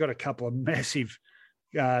got a couple of massive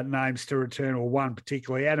names to return, or one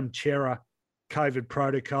particularly, Adam Chera, COVID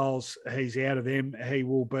protocols. He's out of them. He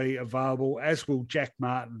will be available, as will Jack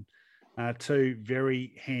Martin. 2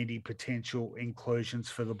 very handy potential inclusions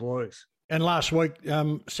for the Blues. And last week,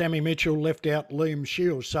 Sammy Mitchell left out Liam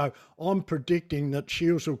Shields. So I'm predicting that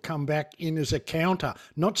Shields will come back in as a counter,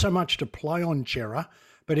 not so much to play on Chera,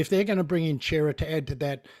 but if they're going to bring in Chera to add to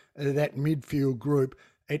that midfield group,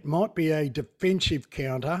 it might be a defensive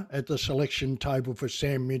counter at the selection table for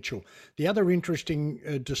Sam Mitchell. The other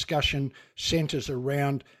interesting discussion centres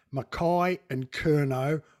around Mackay and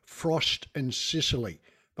Curnow, Frost and Sicily.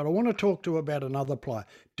 But I want to talk to about another player.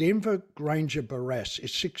 Denver Granger Barras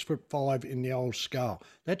is 6'5" in the old skull.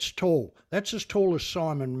 That's tall. That's as tall as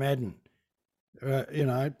Simon Madden,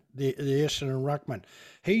 the Essendon ruckman.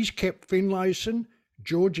 He's kept Finlayson,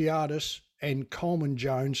 Georgiadis and Coleman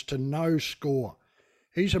Jones to no score.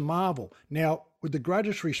 He's a marvel. Now, with the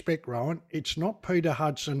greatest respect, Rowan, it's not Peter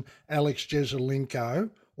Hudson, Alex Jezelenko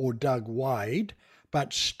or Doug Wade,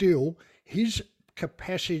 but still his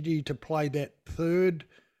capacity to play that third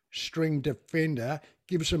string defender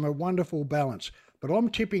gives them a wonderful balance. But I'm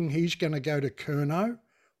tipping he's going to go to Curnow,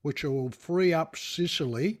 which will free up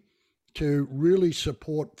Sicily to really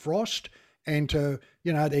support Frost and to,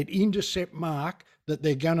 that intercept mark that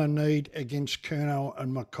they're going to need against Curnow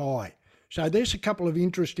and Mackay. So there's a couple of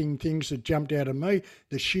interesting things that jumped out at me.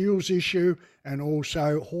 The Shields issue and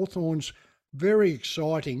also Hawthorn's very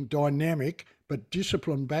exciting, dynamic, but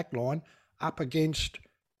disciplined backline up against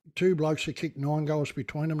two blokes that kicked 9 goals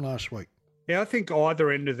between them last week. Yeah, I think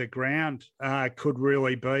either end of the ground could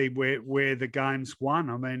really be where the game's won.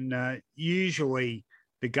 I mean, usually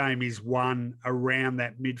the game is won around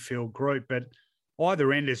that midfield group, but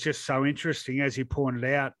either end is just so interesting, as you pointed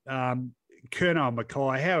out. Curnow and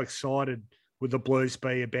Mackay, how excited would the Blues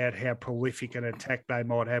be about how prolific an attack they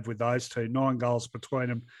might have with those two? 9 goals between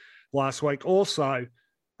them last week. Also,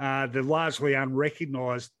 the largely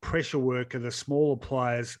unrecognised pressure work of the smaller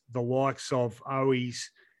players, the likes of Owies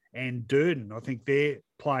and Durden. I think they're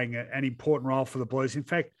playing an important role for the Blues. In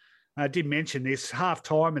fact, I did mention this,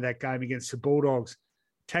 half-time of that game against the Bulldogs,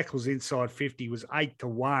 tackles inside 50 was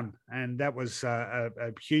 8-1, and that was a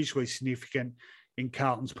hugely significant in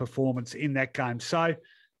Carlton's performance in that game. So,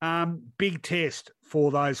 big test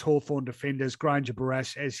for those Hawthorn defenders, Granger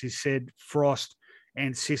Barrash, as you said, Frost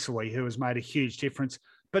and Sicily, who has made a huge difference.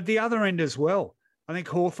 But the other end as well, I think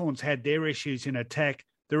Hawthorn's had their issues in attack.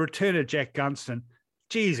 The return of Jack Gunston,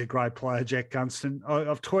 he's a great player, Jack Gunston.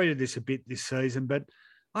 I've tweeted this a bit this season, but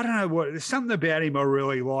I don't know there's something about him I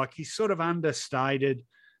really like. He's sort of understated.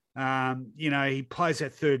 He plays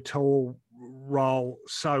that third tall role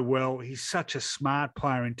so well. He's such a smart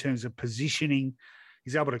player in terms of positioning.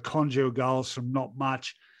 He's able to conjure goals from not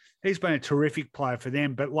much. He's been a terrific player for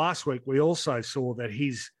them. But last week we also saw that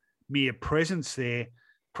his mere presence there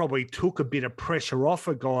probably took a bit of pressure off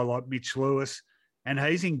a guy like Mitch Lewis, and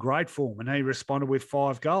he's in great form, and he responded with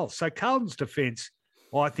 5 goals. So Carlton's defence,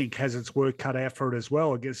 I think, has its work cut out for it as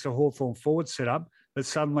well against a Hawthorn forward setup that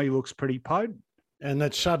suddenly looks pretty potent. And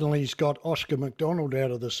that suddenly he's got Oscar McDonald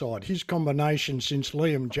out of the side. His combination since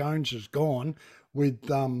Liam Jones has gone with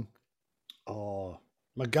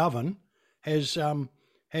McGovern has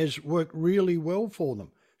worked really well for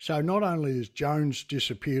them. So not only has Jones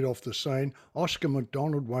disappeared off the scene, Oscar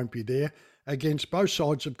McDonald won't be there. Against both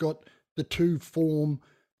sides have got the two form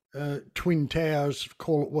twin towers,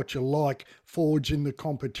 call it what you like, forwards in the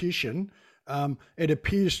competition. It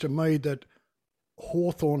appears to me that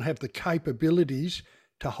Hawthorn have the capabilities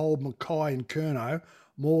to hold Mackay and Curnow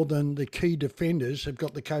more than the key defenders have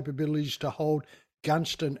got the capabilities to hold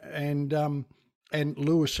Gunston and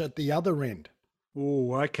Lewis at the other end.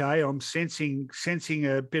 Oh, okay. I'm sensing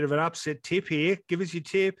a bit of an upset tip here. Give us your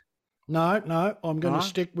tip. No. I'm going to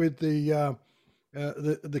stick with the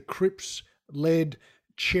Cripps-led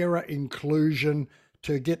Chera inclusion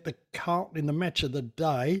to get the Carlton in the match of the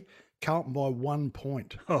day. Carlton by 1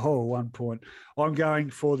 point. Oh, 1 point. I'm going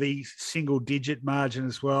for the single-digit margin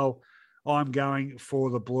as well. I'm going for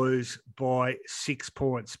the Blues by 6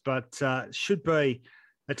 points, but should be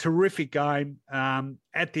a terrific game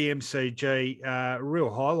at the MCG. A real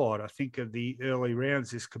highlight, I think, of the early rounds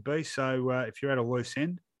this could be. So if you're at a loose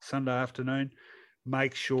end Sunday afternoon,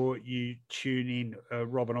 make sure you tune in.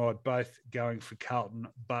 Rob and I are both going for Carlton,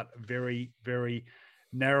 but very, very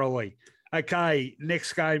narrowly. Okay,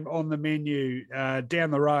 next game on the menu,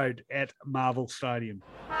 down the road at Marvel Stadium.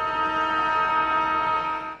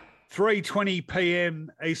 3:20 p.m.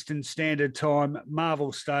 Eastern Standard Time,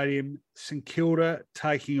 Marvel Stadium, St Kilda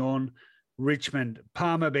taking on Richmond.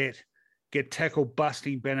 Palmerbet get tackle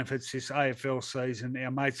busting benefits this AFL season.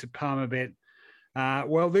 Our mates at Palmerbet.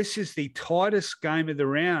 Well, this is the tightest game of the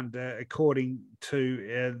round, according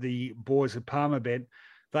to the boys at Palmerbet.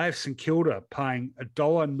 They have St Kilda paying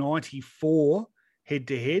 $1.94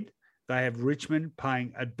 head-to-head. They have Richmond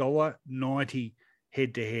paying $1.90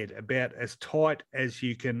 head-to-head, about as tight as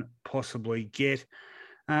you can possibly get.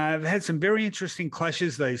 They've had some very interesting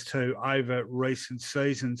clashes, these two, over recent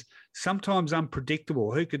seasons, sometimes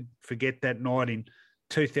unpredictable. Who could forget that night in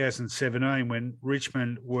 2017 when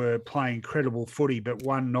Richmond were playing incredible footy, but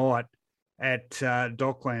one night at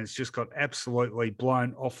Docklands just got absolutely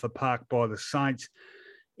blown off the park by the Saints.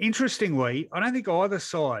 Interestingly, I don't think either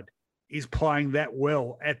side is playing that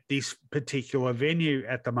well at this particular venue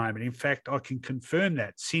at the moment. In fact, I can confirm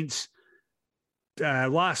that since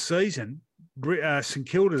last season, St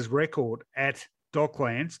Kilda's record at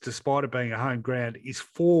Docklands, despite it being a home ground, is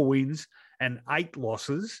 4 wins and 8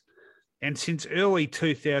 losses. And since early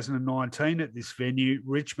 2019 at this venue,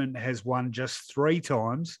 Richmond has won just 3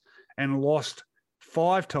 times and lost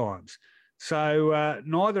 5 times. So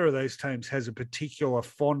neither of these teams has a particular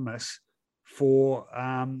fondness for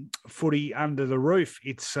footy under the roof,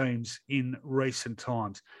 it seems, in recent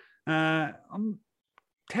times. I'm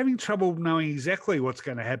having trouble knowing exactly what's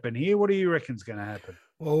going to happen here. What do you reckon is going to happen?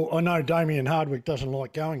 Well, I know Damien Hardwick doesn't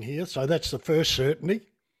like going here, so that's the first certainty.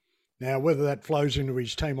 Now, whether that flows into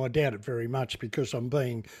his team, I doubt it very much because I'm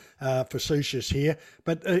being facetious here.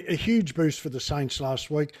 But a huge boost for the Saints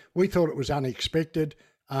last week. We thought it was unexpected,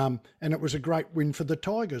 and it was a great win for the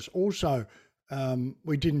Tigers. Also,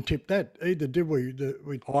 we didn't tip that either, did we?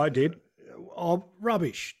 I did. Oh,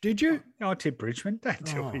 rubbish. Did you? I tipped Richmond. Don't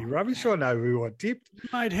tell me rubbish. I know who I tipped.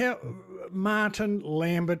 Mate, how Martin,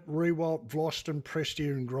 Lambert, Rewalt, Vlosten,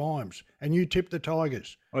 Prestia and Grimes. And you tipped the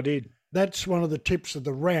Tigers. I did. That's one of the tips of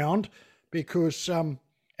the round because,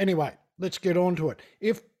 anyway, let's get on to it.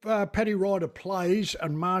 If Paddy Ryder plays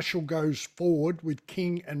and Marshall goes forward with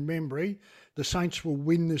King and Membry, the Saints will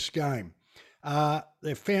win this game.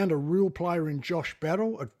 They've found a real player in Josh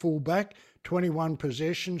Battle at fullback, 21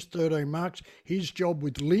 possessions, 13 marks. His job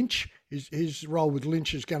with Lynch, his role with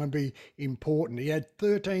Lynch is going to be important. He had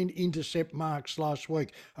 13 intercept marks last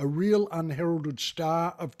week, a real unheralded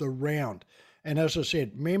star of the round. And as I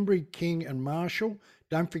said, Membry, King and Marshall,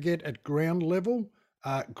 don't forget at ground level,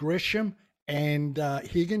 Gresham and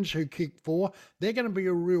Higgins, who kicked 4, they're going to be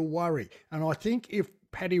a real worry. And I think if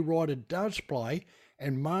Paddy Ryder does play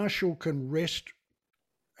and Marshall can rest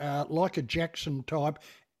like a Jackson type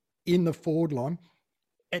in the forward line,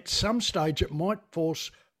 at some stage it might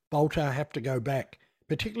force Bolter have to go back,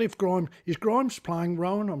 particularly if Is Grimes playing,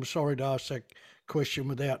 Rowan? I'm sorry to ask that question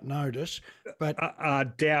without notice, but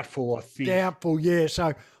doubtful, I think. Doubtful, yeah.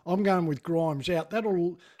 So I'm going with Grimes out.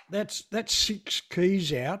 That's 6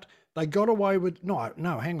 keys out. They got away with no.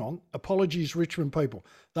 Hang on. Apologies, Richmond people.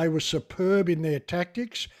 They were superb in their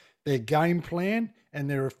tactics, their game plan, and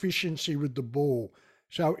their efficiency with the ball.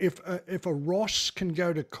 So if a Ross can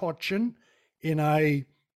go to Cochin in a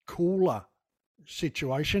cooler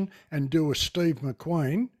situation and do a Steve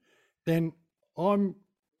McQueen, then I'm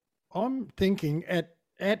thinking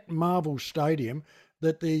at Marvel Stadium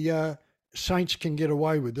that the Saints can get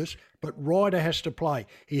away with this, but Ryder has to play.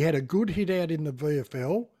 He had a good hit out in the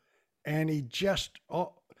VFL, and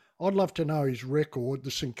I'd love to know his record,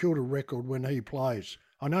 the St Kilda record when he plays.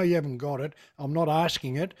 I know you haven't got it. I'm not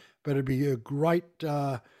asking it, but it'd be be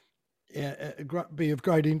of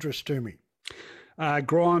great interest to me.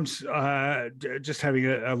 Grimes, just having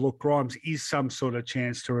a look, Grimes is some sort of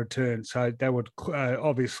chance to return. So that would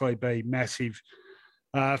obviously be massive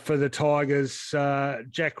for the Tigers.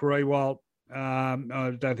 Jack Rewalt,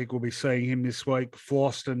 I don't think we'll be seeing him this week.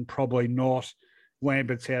 Floston, probably not.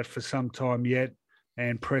 Lambert's out for some time yet.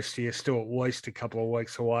 And Prestia is still at least a couple of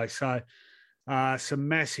weeks away. So some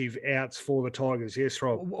massive outs for the Tigers. Yes,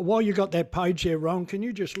 Rob. While you got that page there, Ron, can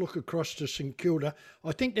you just look across to St Kilda?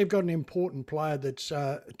 I think they've got an important player that's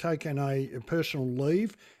taken a personal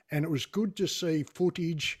leave, and it was good to see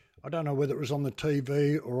footage, I don't know whether it was on the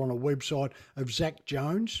TV or on a website, of Zach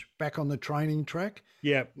Jones back on the training track.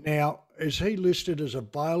 Yeah. Now, is he listed as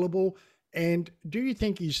available? And do you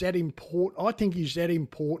think he's that important? I think he's that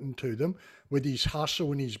important to them with his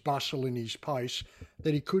hustle and his bustle and his pace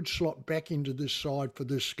that he could slot back into this side for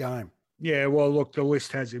this game. Yeah, well, look, the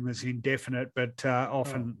list has him as indefinite, but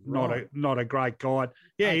often not a great guide.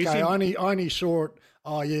 Yeah, okay, I only saw it.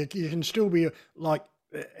 Oh, yeah, you can still be like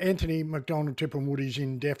Anthony McDonald-Tippenwood is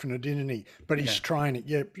indefinite, isn't he? But he's training.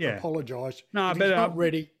 Yep, yeah. Apologise. No, if but he's not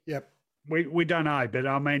ready. Yep. We don't know, but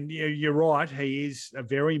I mean, you're right. He is a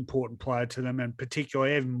very important player to them, and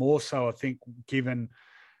particularly even more so, I think, given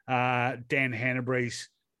Dan Hanbury's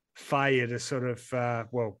failure to sort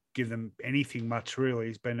of, give them anything much really.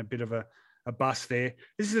 He's been a bit of a bust there.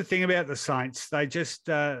 This is the thing about the Saints. They just,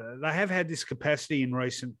 they have had this capacity in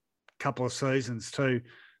recent couple of seasons to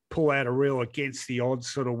pull out a real against the odds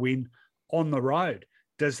sort of win on the road.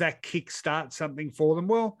 Does that kickstart something for them?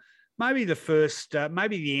 Well, maybe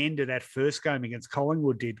maybe the end of that first game against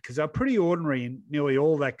Collingwood did, because they're pretty ordinary in nearly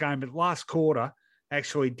all that game. But last quarter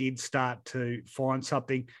actually did start to find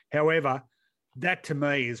something. However, that to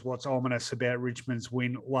me is what's ominous about Richmond's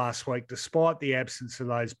win last week, despite the absence of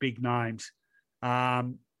those big names.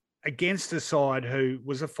 Against a side who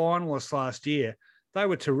was a finalist last year, they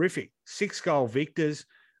were terrific. 6-goal victors.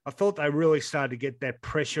 I thought they really started to get that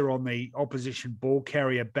pressure on the opposition ball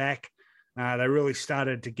carrier back. They really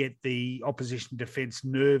started to get the opposition defence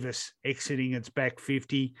nervous exiting its back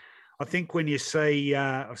 50. I think when you see,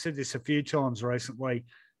 I've said this a few times recently,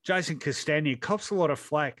 Jason Castagna cops a lot of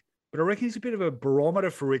flack, but I reckon he's a bit of a barometer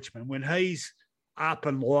for Richmond. When he's up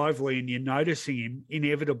and lively and you're noticing him,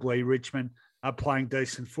 inevitably Richmond are playing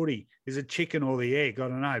decent footy. Is it chicken or the egg? I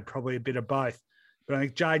don't know, probably a bit of both. But I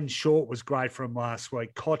think Jaden Short was great for him last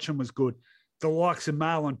week. Cochin was good. The likes of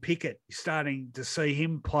Marlon Pickett, you're starting to see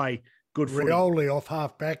him play good footy. Rioli off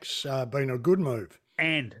half-back's been a good move.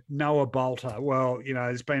 And Noah Bolter. Well,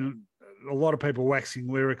 there's been a lot of people waxing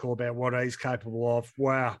lyrical about what he's capable of.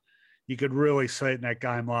 Wow. You could really see it in that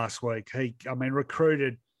game last week.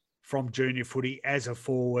 Recruited from junior footy as a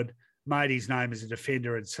forward, made his name as a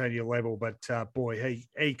defender at senior level, but boy,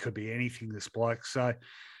 he could be anything, this bloke. So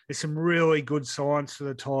there's some really good signs for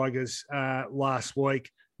the Tigers last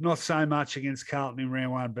week. Not so much against Carlton in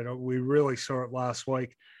round one, but we really saw it last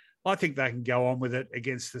week. I think they can go on with it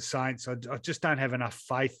against the Saints. I just don't have enough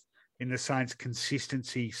faith in the Saints'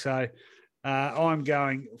 consistency. So I'm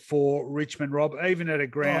going for Richmond, Rob, even at a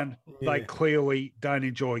ground they clearly don't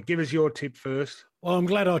enjoy. Give us your tip first. Well, I'm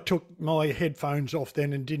glad I took my headphones off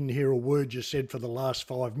then and didn't hear a word you said for the last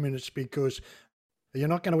 5 minutes, because you're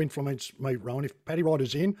not going to influence me, Rowan. If Paddy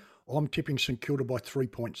Ryder's in, I'm tipping St Kilda by 3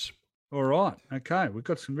 points. All right. Okay. We've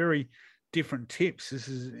got some very different tips. This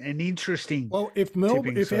is an interesting. Well, if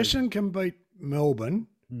Essendon can beat Melbourne,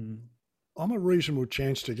 I'm a reasonable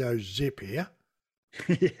chance to go zip here.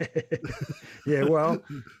 Yeah. Well,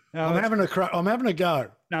 I'm having a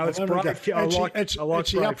go. No, it's bright. It's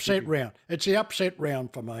the upset round. It's the upset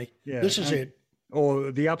round for me. Yeah, this is it.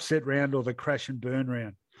 Or the upset round, or the crash and burn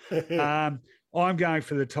round. I'm going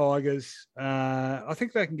for the Tigers. I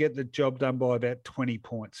think they can get the job done by about 20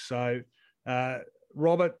 points. So,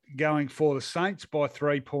 Robert going for the Saints by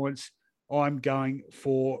 3 points. I'm going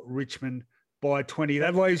for Richmond by 20.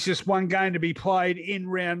 That leaves just one game to be played in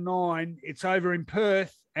round 9. It's over in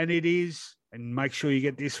Perth, and it is, and make sure you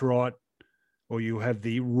get this right, or you have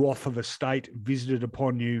the wrath of a state visited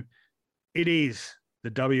upon you. It is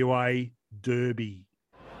the WA Derby.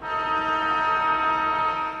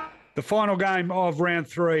 The final game of round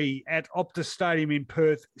 3 at Optus Stadium in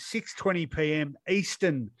Perth, 6:20 p.m.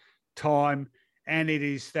 Eastern time. And it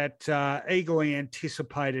is that eagerly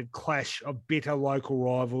anticipated clash of bitter local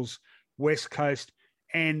rivals, West Coast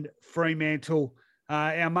and Fremantle.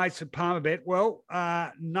 Our mates at Palmerbet,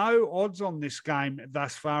 no odds on this game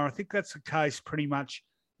thus far. I think that's the case pretty much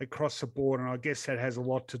across the board. And I guess that has a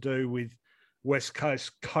lot to do with West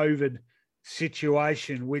Coast COVID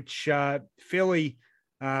situation, which fairly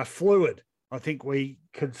fluid, I think we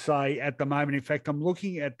could say at the moment. In fact, I'm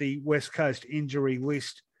looking at the West Coast injury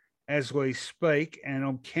list as we speak, and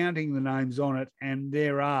I'm counting the names on it. And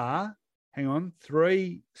there are,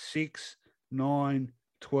 3, 6, 9,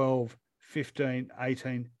 12, 15,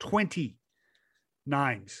 18, 20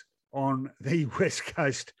 names on the West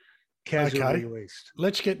Coast casualty list.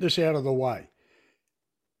 Let's get this out of the way.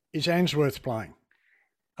 Is Ainsworth playing?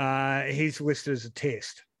 He's listed as a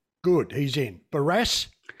test. Good, he's in. Barras,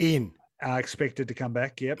 in. Expected to come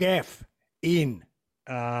back, yep. Gaff, in.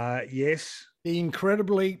 Yes. The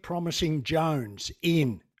incredibly promising Jones,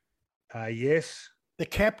 in. Yes. The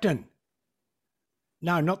captain.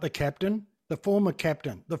 No, not the captain. The former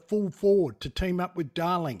captain. The full forward to team up with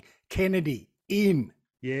Darling. Kennedy, in.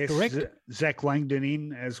 Yes. Correct? Zach Langdon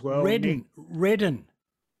in as well. Redden.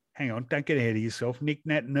 Hang on, don't get ahead of yourself. Nick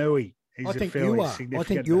Natanui. I think you are. I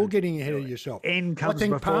think you're getting ahead of yourself. N comes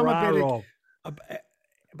before R.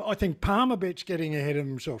 I think Palmerbet's getting ahead of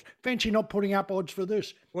themselves. Fancy not putting up odds for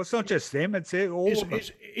this. Well, it's not just them; it's all of them.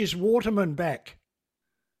 Is Waterman back?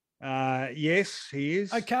 Yes, he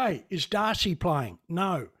is. Okay. Is Darcy playing?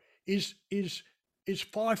 No. Is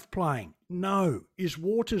Fife playing? No. Is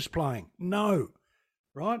Waters playing? No.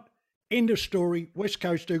 Right. End of story. West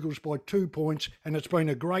Coast Eagles by 2 points, and it's been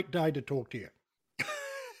a great day to talk to you.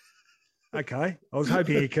 Okay. I was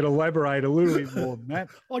hoping you could elaborate a little bit more than that.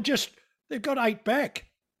 They've got 8 back.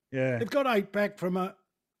 Yeah. They've got 8 back from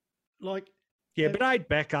Yeah, but 8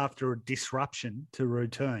 back after a disruption to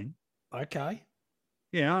routine. Okay.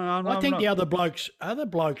 Yeah. I think the other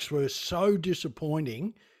blokes were so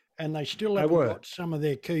disappointing, and they still haven't got some of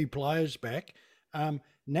their key players back.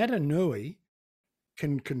 Natanui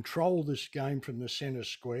can control this game from the centre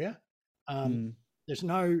square. There's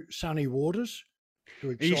no Sonny Waters.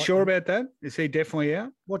 Are you sure about that? Is he definitely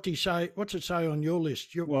out? What do you say? What's it say on your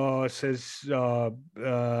list? Well, it says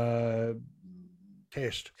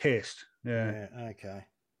test. Test. Yeah. Okay.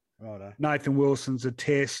 Righto. Nathan Wilson's a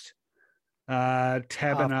test.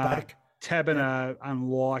 Tabiner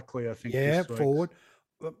unlikely, I think. Yeah, forward.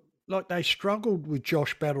 Like they struggled with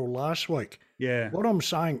Josh Battle last week. Yeah. What I'm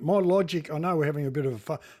saying, my logic, I know we're having a bit of a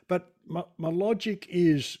fun, but my logic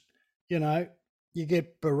is, you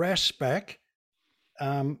get Barras back.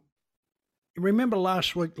 Remember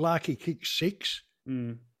last week, Larky kicked 6,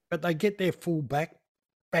 but they get their full back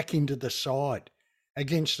into the side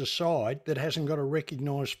against a side that hasn't got a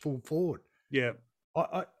recognised full forward. Yeah.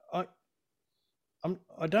 I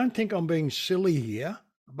don't think I'm being silly here,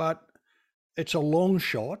 but it's a long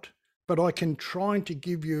shot. But I can try to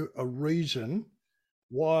give you a reason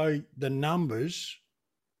why the numbers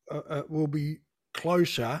will be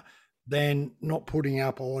closer than not putting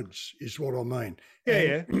up odds, is what I mean.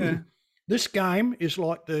 Yeah. This game is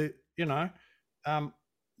like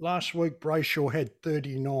last week Brayshaw had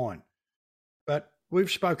 39, but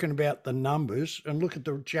we've spoken about the numbers, and look at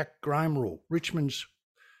the Jack Graham rule. Richmond's,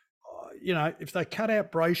 if they cut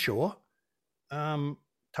out Brayshaw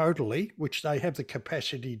totally, which they have the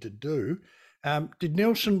capacity to do, did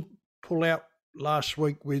Nelson pull out last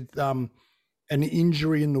week with an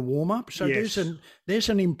injury in the warm-up? So yes. there's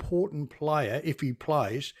an important player, if he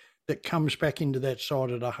plays, that comes back into that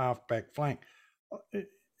side of the half-back flank.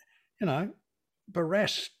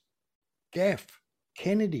 Barrass, Gaff,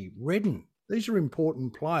 Kennedy, Redden, these are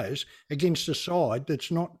important players against a side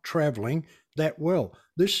that's not travelling that well.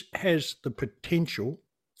 This has the potential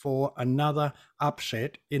for another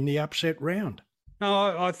upset in the upset round.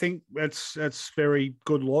 No, I think that's very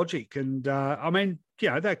good logic. And,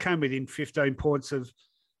 they came within 15 points of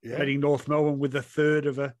beating North Melbourne with a third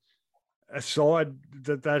of a side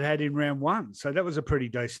that they'd had in round one. So that was a pretty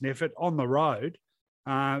decent effort on the road.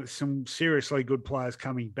 Some seriously good players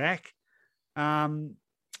coming back.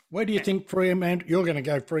 Where do you think Fremantle, you're going to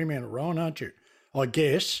go Fremantle, Ryan, aren't you? I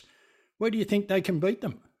guess. Where do you think they can beat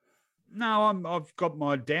them? No, I've got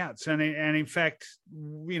my doubts. And in fact,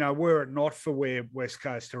 were it not for where West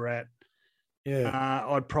Coast are at,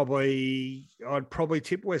 I'd probably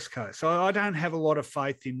tip West Coast. So I don't have a lot of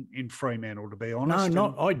faith in Fremantle, to be honest.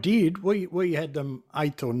 I did. We had them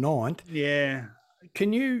 8th or 9th. Yeah.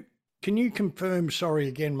 Can you confirm, sorry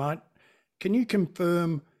again, mate, can you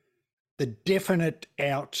confirm the definite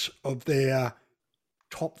outs of their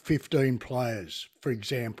top 15 players, for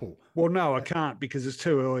example? Well, no, I can't because it's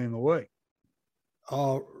too early in the week.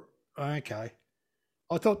 Oh, okay.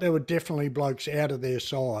 I thought there were definitely blokes out of their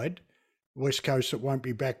side, West Coast, that won't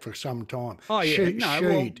be back for some time. Oh, yeah.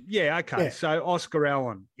 Sheed. Okay. Yeah. So Oscar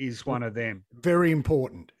Allen is one of them. Very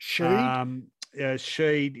important. Sheed?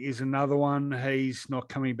 Sheed is another one. He's not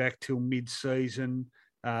coming back till mid-season.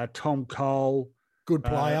 Tom Cole. Good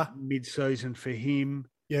player. Mid-season for him.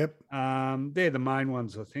 Yep. They're the main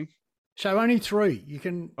ones, I think. So only 3. You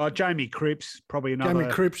can. Jamie Cripps, probably another.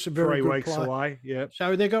 Jamie Cripps, a very 3 good weeks player. away. Yeah.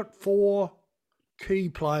 So they got 4 key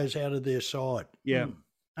players out of their side. Yeah.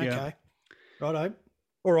 Okay. Yeah. Righto.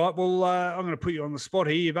 All right. Well, I'm going to put you on the spot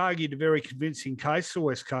here. You've argued a very convincing case for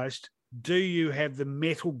West Coast. Do you have the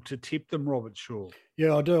mettle to tip them, Robert Shaw?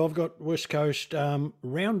 Yeah, I do. I've got West Coast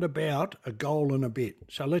round about a goal and a bit.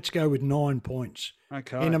 So let's go with 9 points.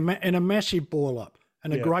 Okay. In a massive boil up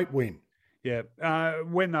and a great win. Yeah.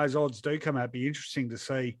 When those odds do come out, it'd be interesting to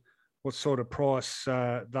see what sort of price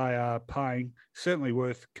they are paying. Certainly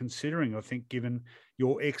worth considering, I think, given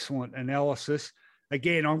your excellent analysis.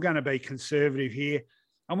 Again, I'm going to be conservative here.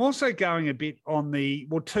 I'm also going a bit on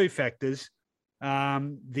 2 factors.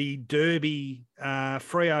 The Derby,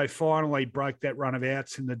 Freo finally broke that run of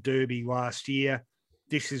outs in the Derby last year.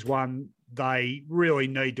 This is one they really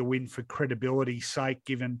need to win for credibility's sake,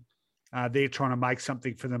 given they're trying to make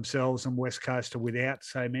something for themselves and West Coast are without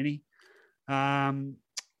so many.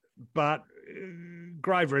 But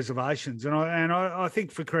grave reservations. And I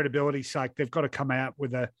think for credibility's sake, they've got to come out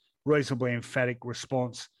with a reasonably emphatic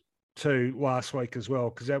response to last week as well,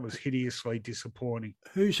 because that was hideously disappointing.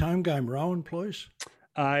 Whose home game, Rowan, please?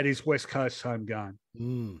 It is West Coast's home game.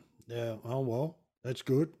 Yeah. Oh, well, that's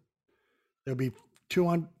good. There'll be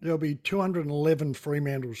 211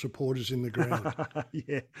 Fremantle supporters in the ground.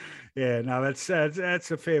 Yeah. No, that's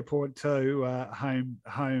a fair point too.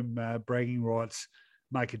 Home bragging rights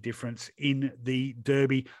make a difference in the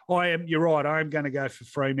Derby. You're right. I am going to go for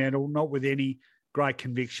Fremantle, not with any great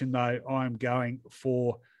conviction though. I am going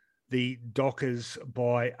for the Dockers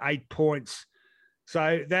by 8 points.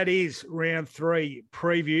 So that is round 3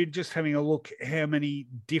 previewed. Just having a look how many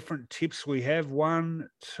different tips we have. 1,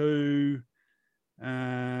 2,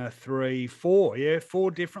 3, 4. Yeah,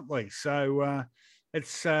 4 differently. So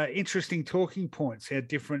it's interesting talking points, our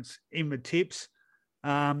difference in the tips.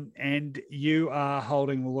 And you are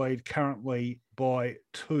holding the lead currently by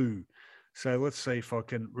 2. So let's see if I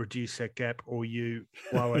can reduce that gap or you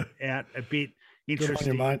blow it out a bit.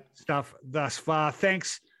 Interesting stuff thus far.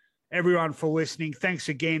 Thanks, everyone, for listening. Thanks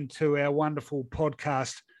again to our wonderful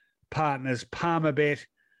podcast partners, Palmerbet.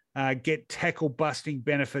 Get tackle-busting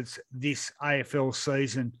benefits this AFL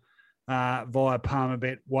season via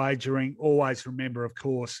Palmerbet wagering. Always remember, of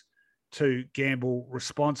course, to gamble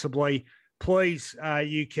responsibly. Please,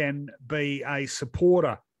 you can be a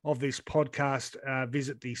supporter of this podcast,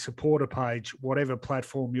 visit the supporter page, whatever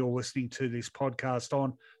platform you're listening to this podcast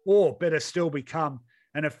on, or better still, become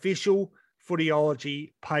an official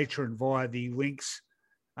Footyology patron via the links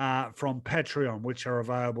from Patreon, which are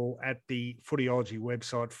available at the Footyology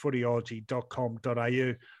website,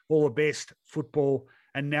 footyology.com.au. All the best football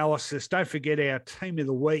analysis. Don't forget our team of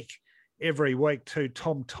the week every week too.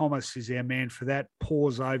 Tom Thomas is our man for that.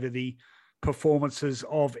 Pause over the performances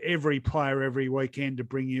of every player every weekend to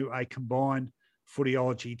bring you a combined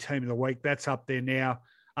Footyology team of the week. That's up there now.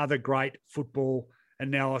 Other great football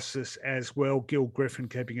analysis as well. Gil Griffin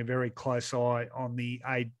keeping a very close eye on the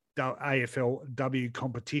AFLW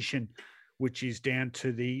competition, which is down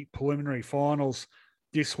to the preliminary finals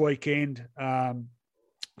this weekend.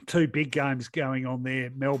 Two big games going on there.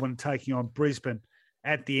 Melbourne taking on Brisbane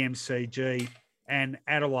at the MCG, and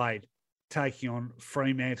Adelaide taking on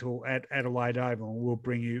Fremantle at Adelaide Oval. We'll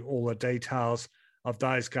bring you all the details of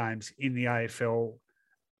those games in the AFLW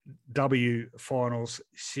finals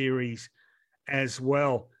series as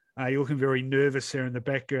well. You're looking very nervous there in the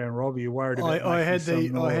background, Rob. You're worried about I had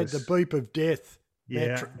the beep of death.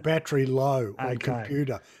 Yeah. Battery low on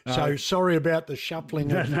computer. So sorry about the shuffling.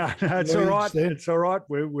 No, it's all right. Then. It's all right.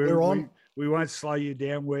 We're on. We won't slow you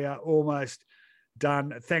down. We are almost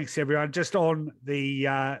done. Thanks, everyone. Just on the,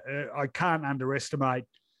 I can't underestimate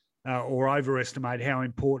or overestimate how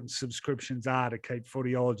important subscriptions are to keep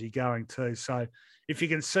Footyology going too. So if you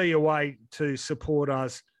can see a way to support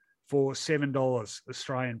us for $7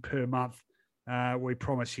 Australian per month, we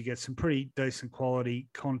promise you get some pretty decent quality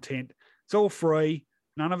content. It's all free.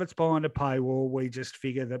 None of it's behind a paywall. We just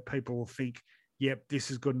figure that people will think, yep, this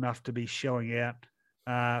is good enough to be shelling out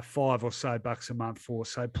 $5 or so a month for.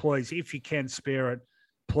 So please, if you can spare it,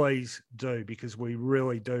 please do, because we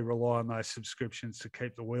really do rely on those subscriptions to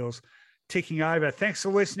keep the wheels ticking over. Thanks for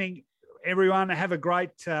listening, everyone. Have a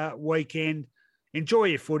great weekend. Enjoy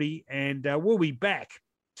your footy, and we'll be back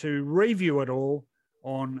to review it all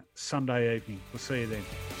on Sunday evening. We'll see you then.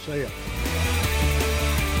 See ya.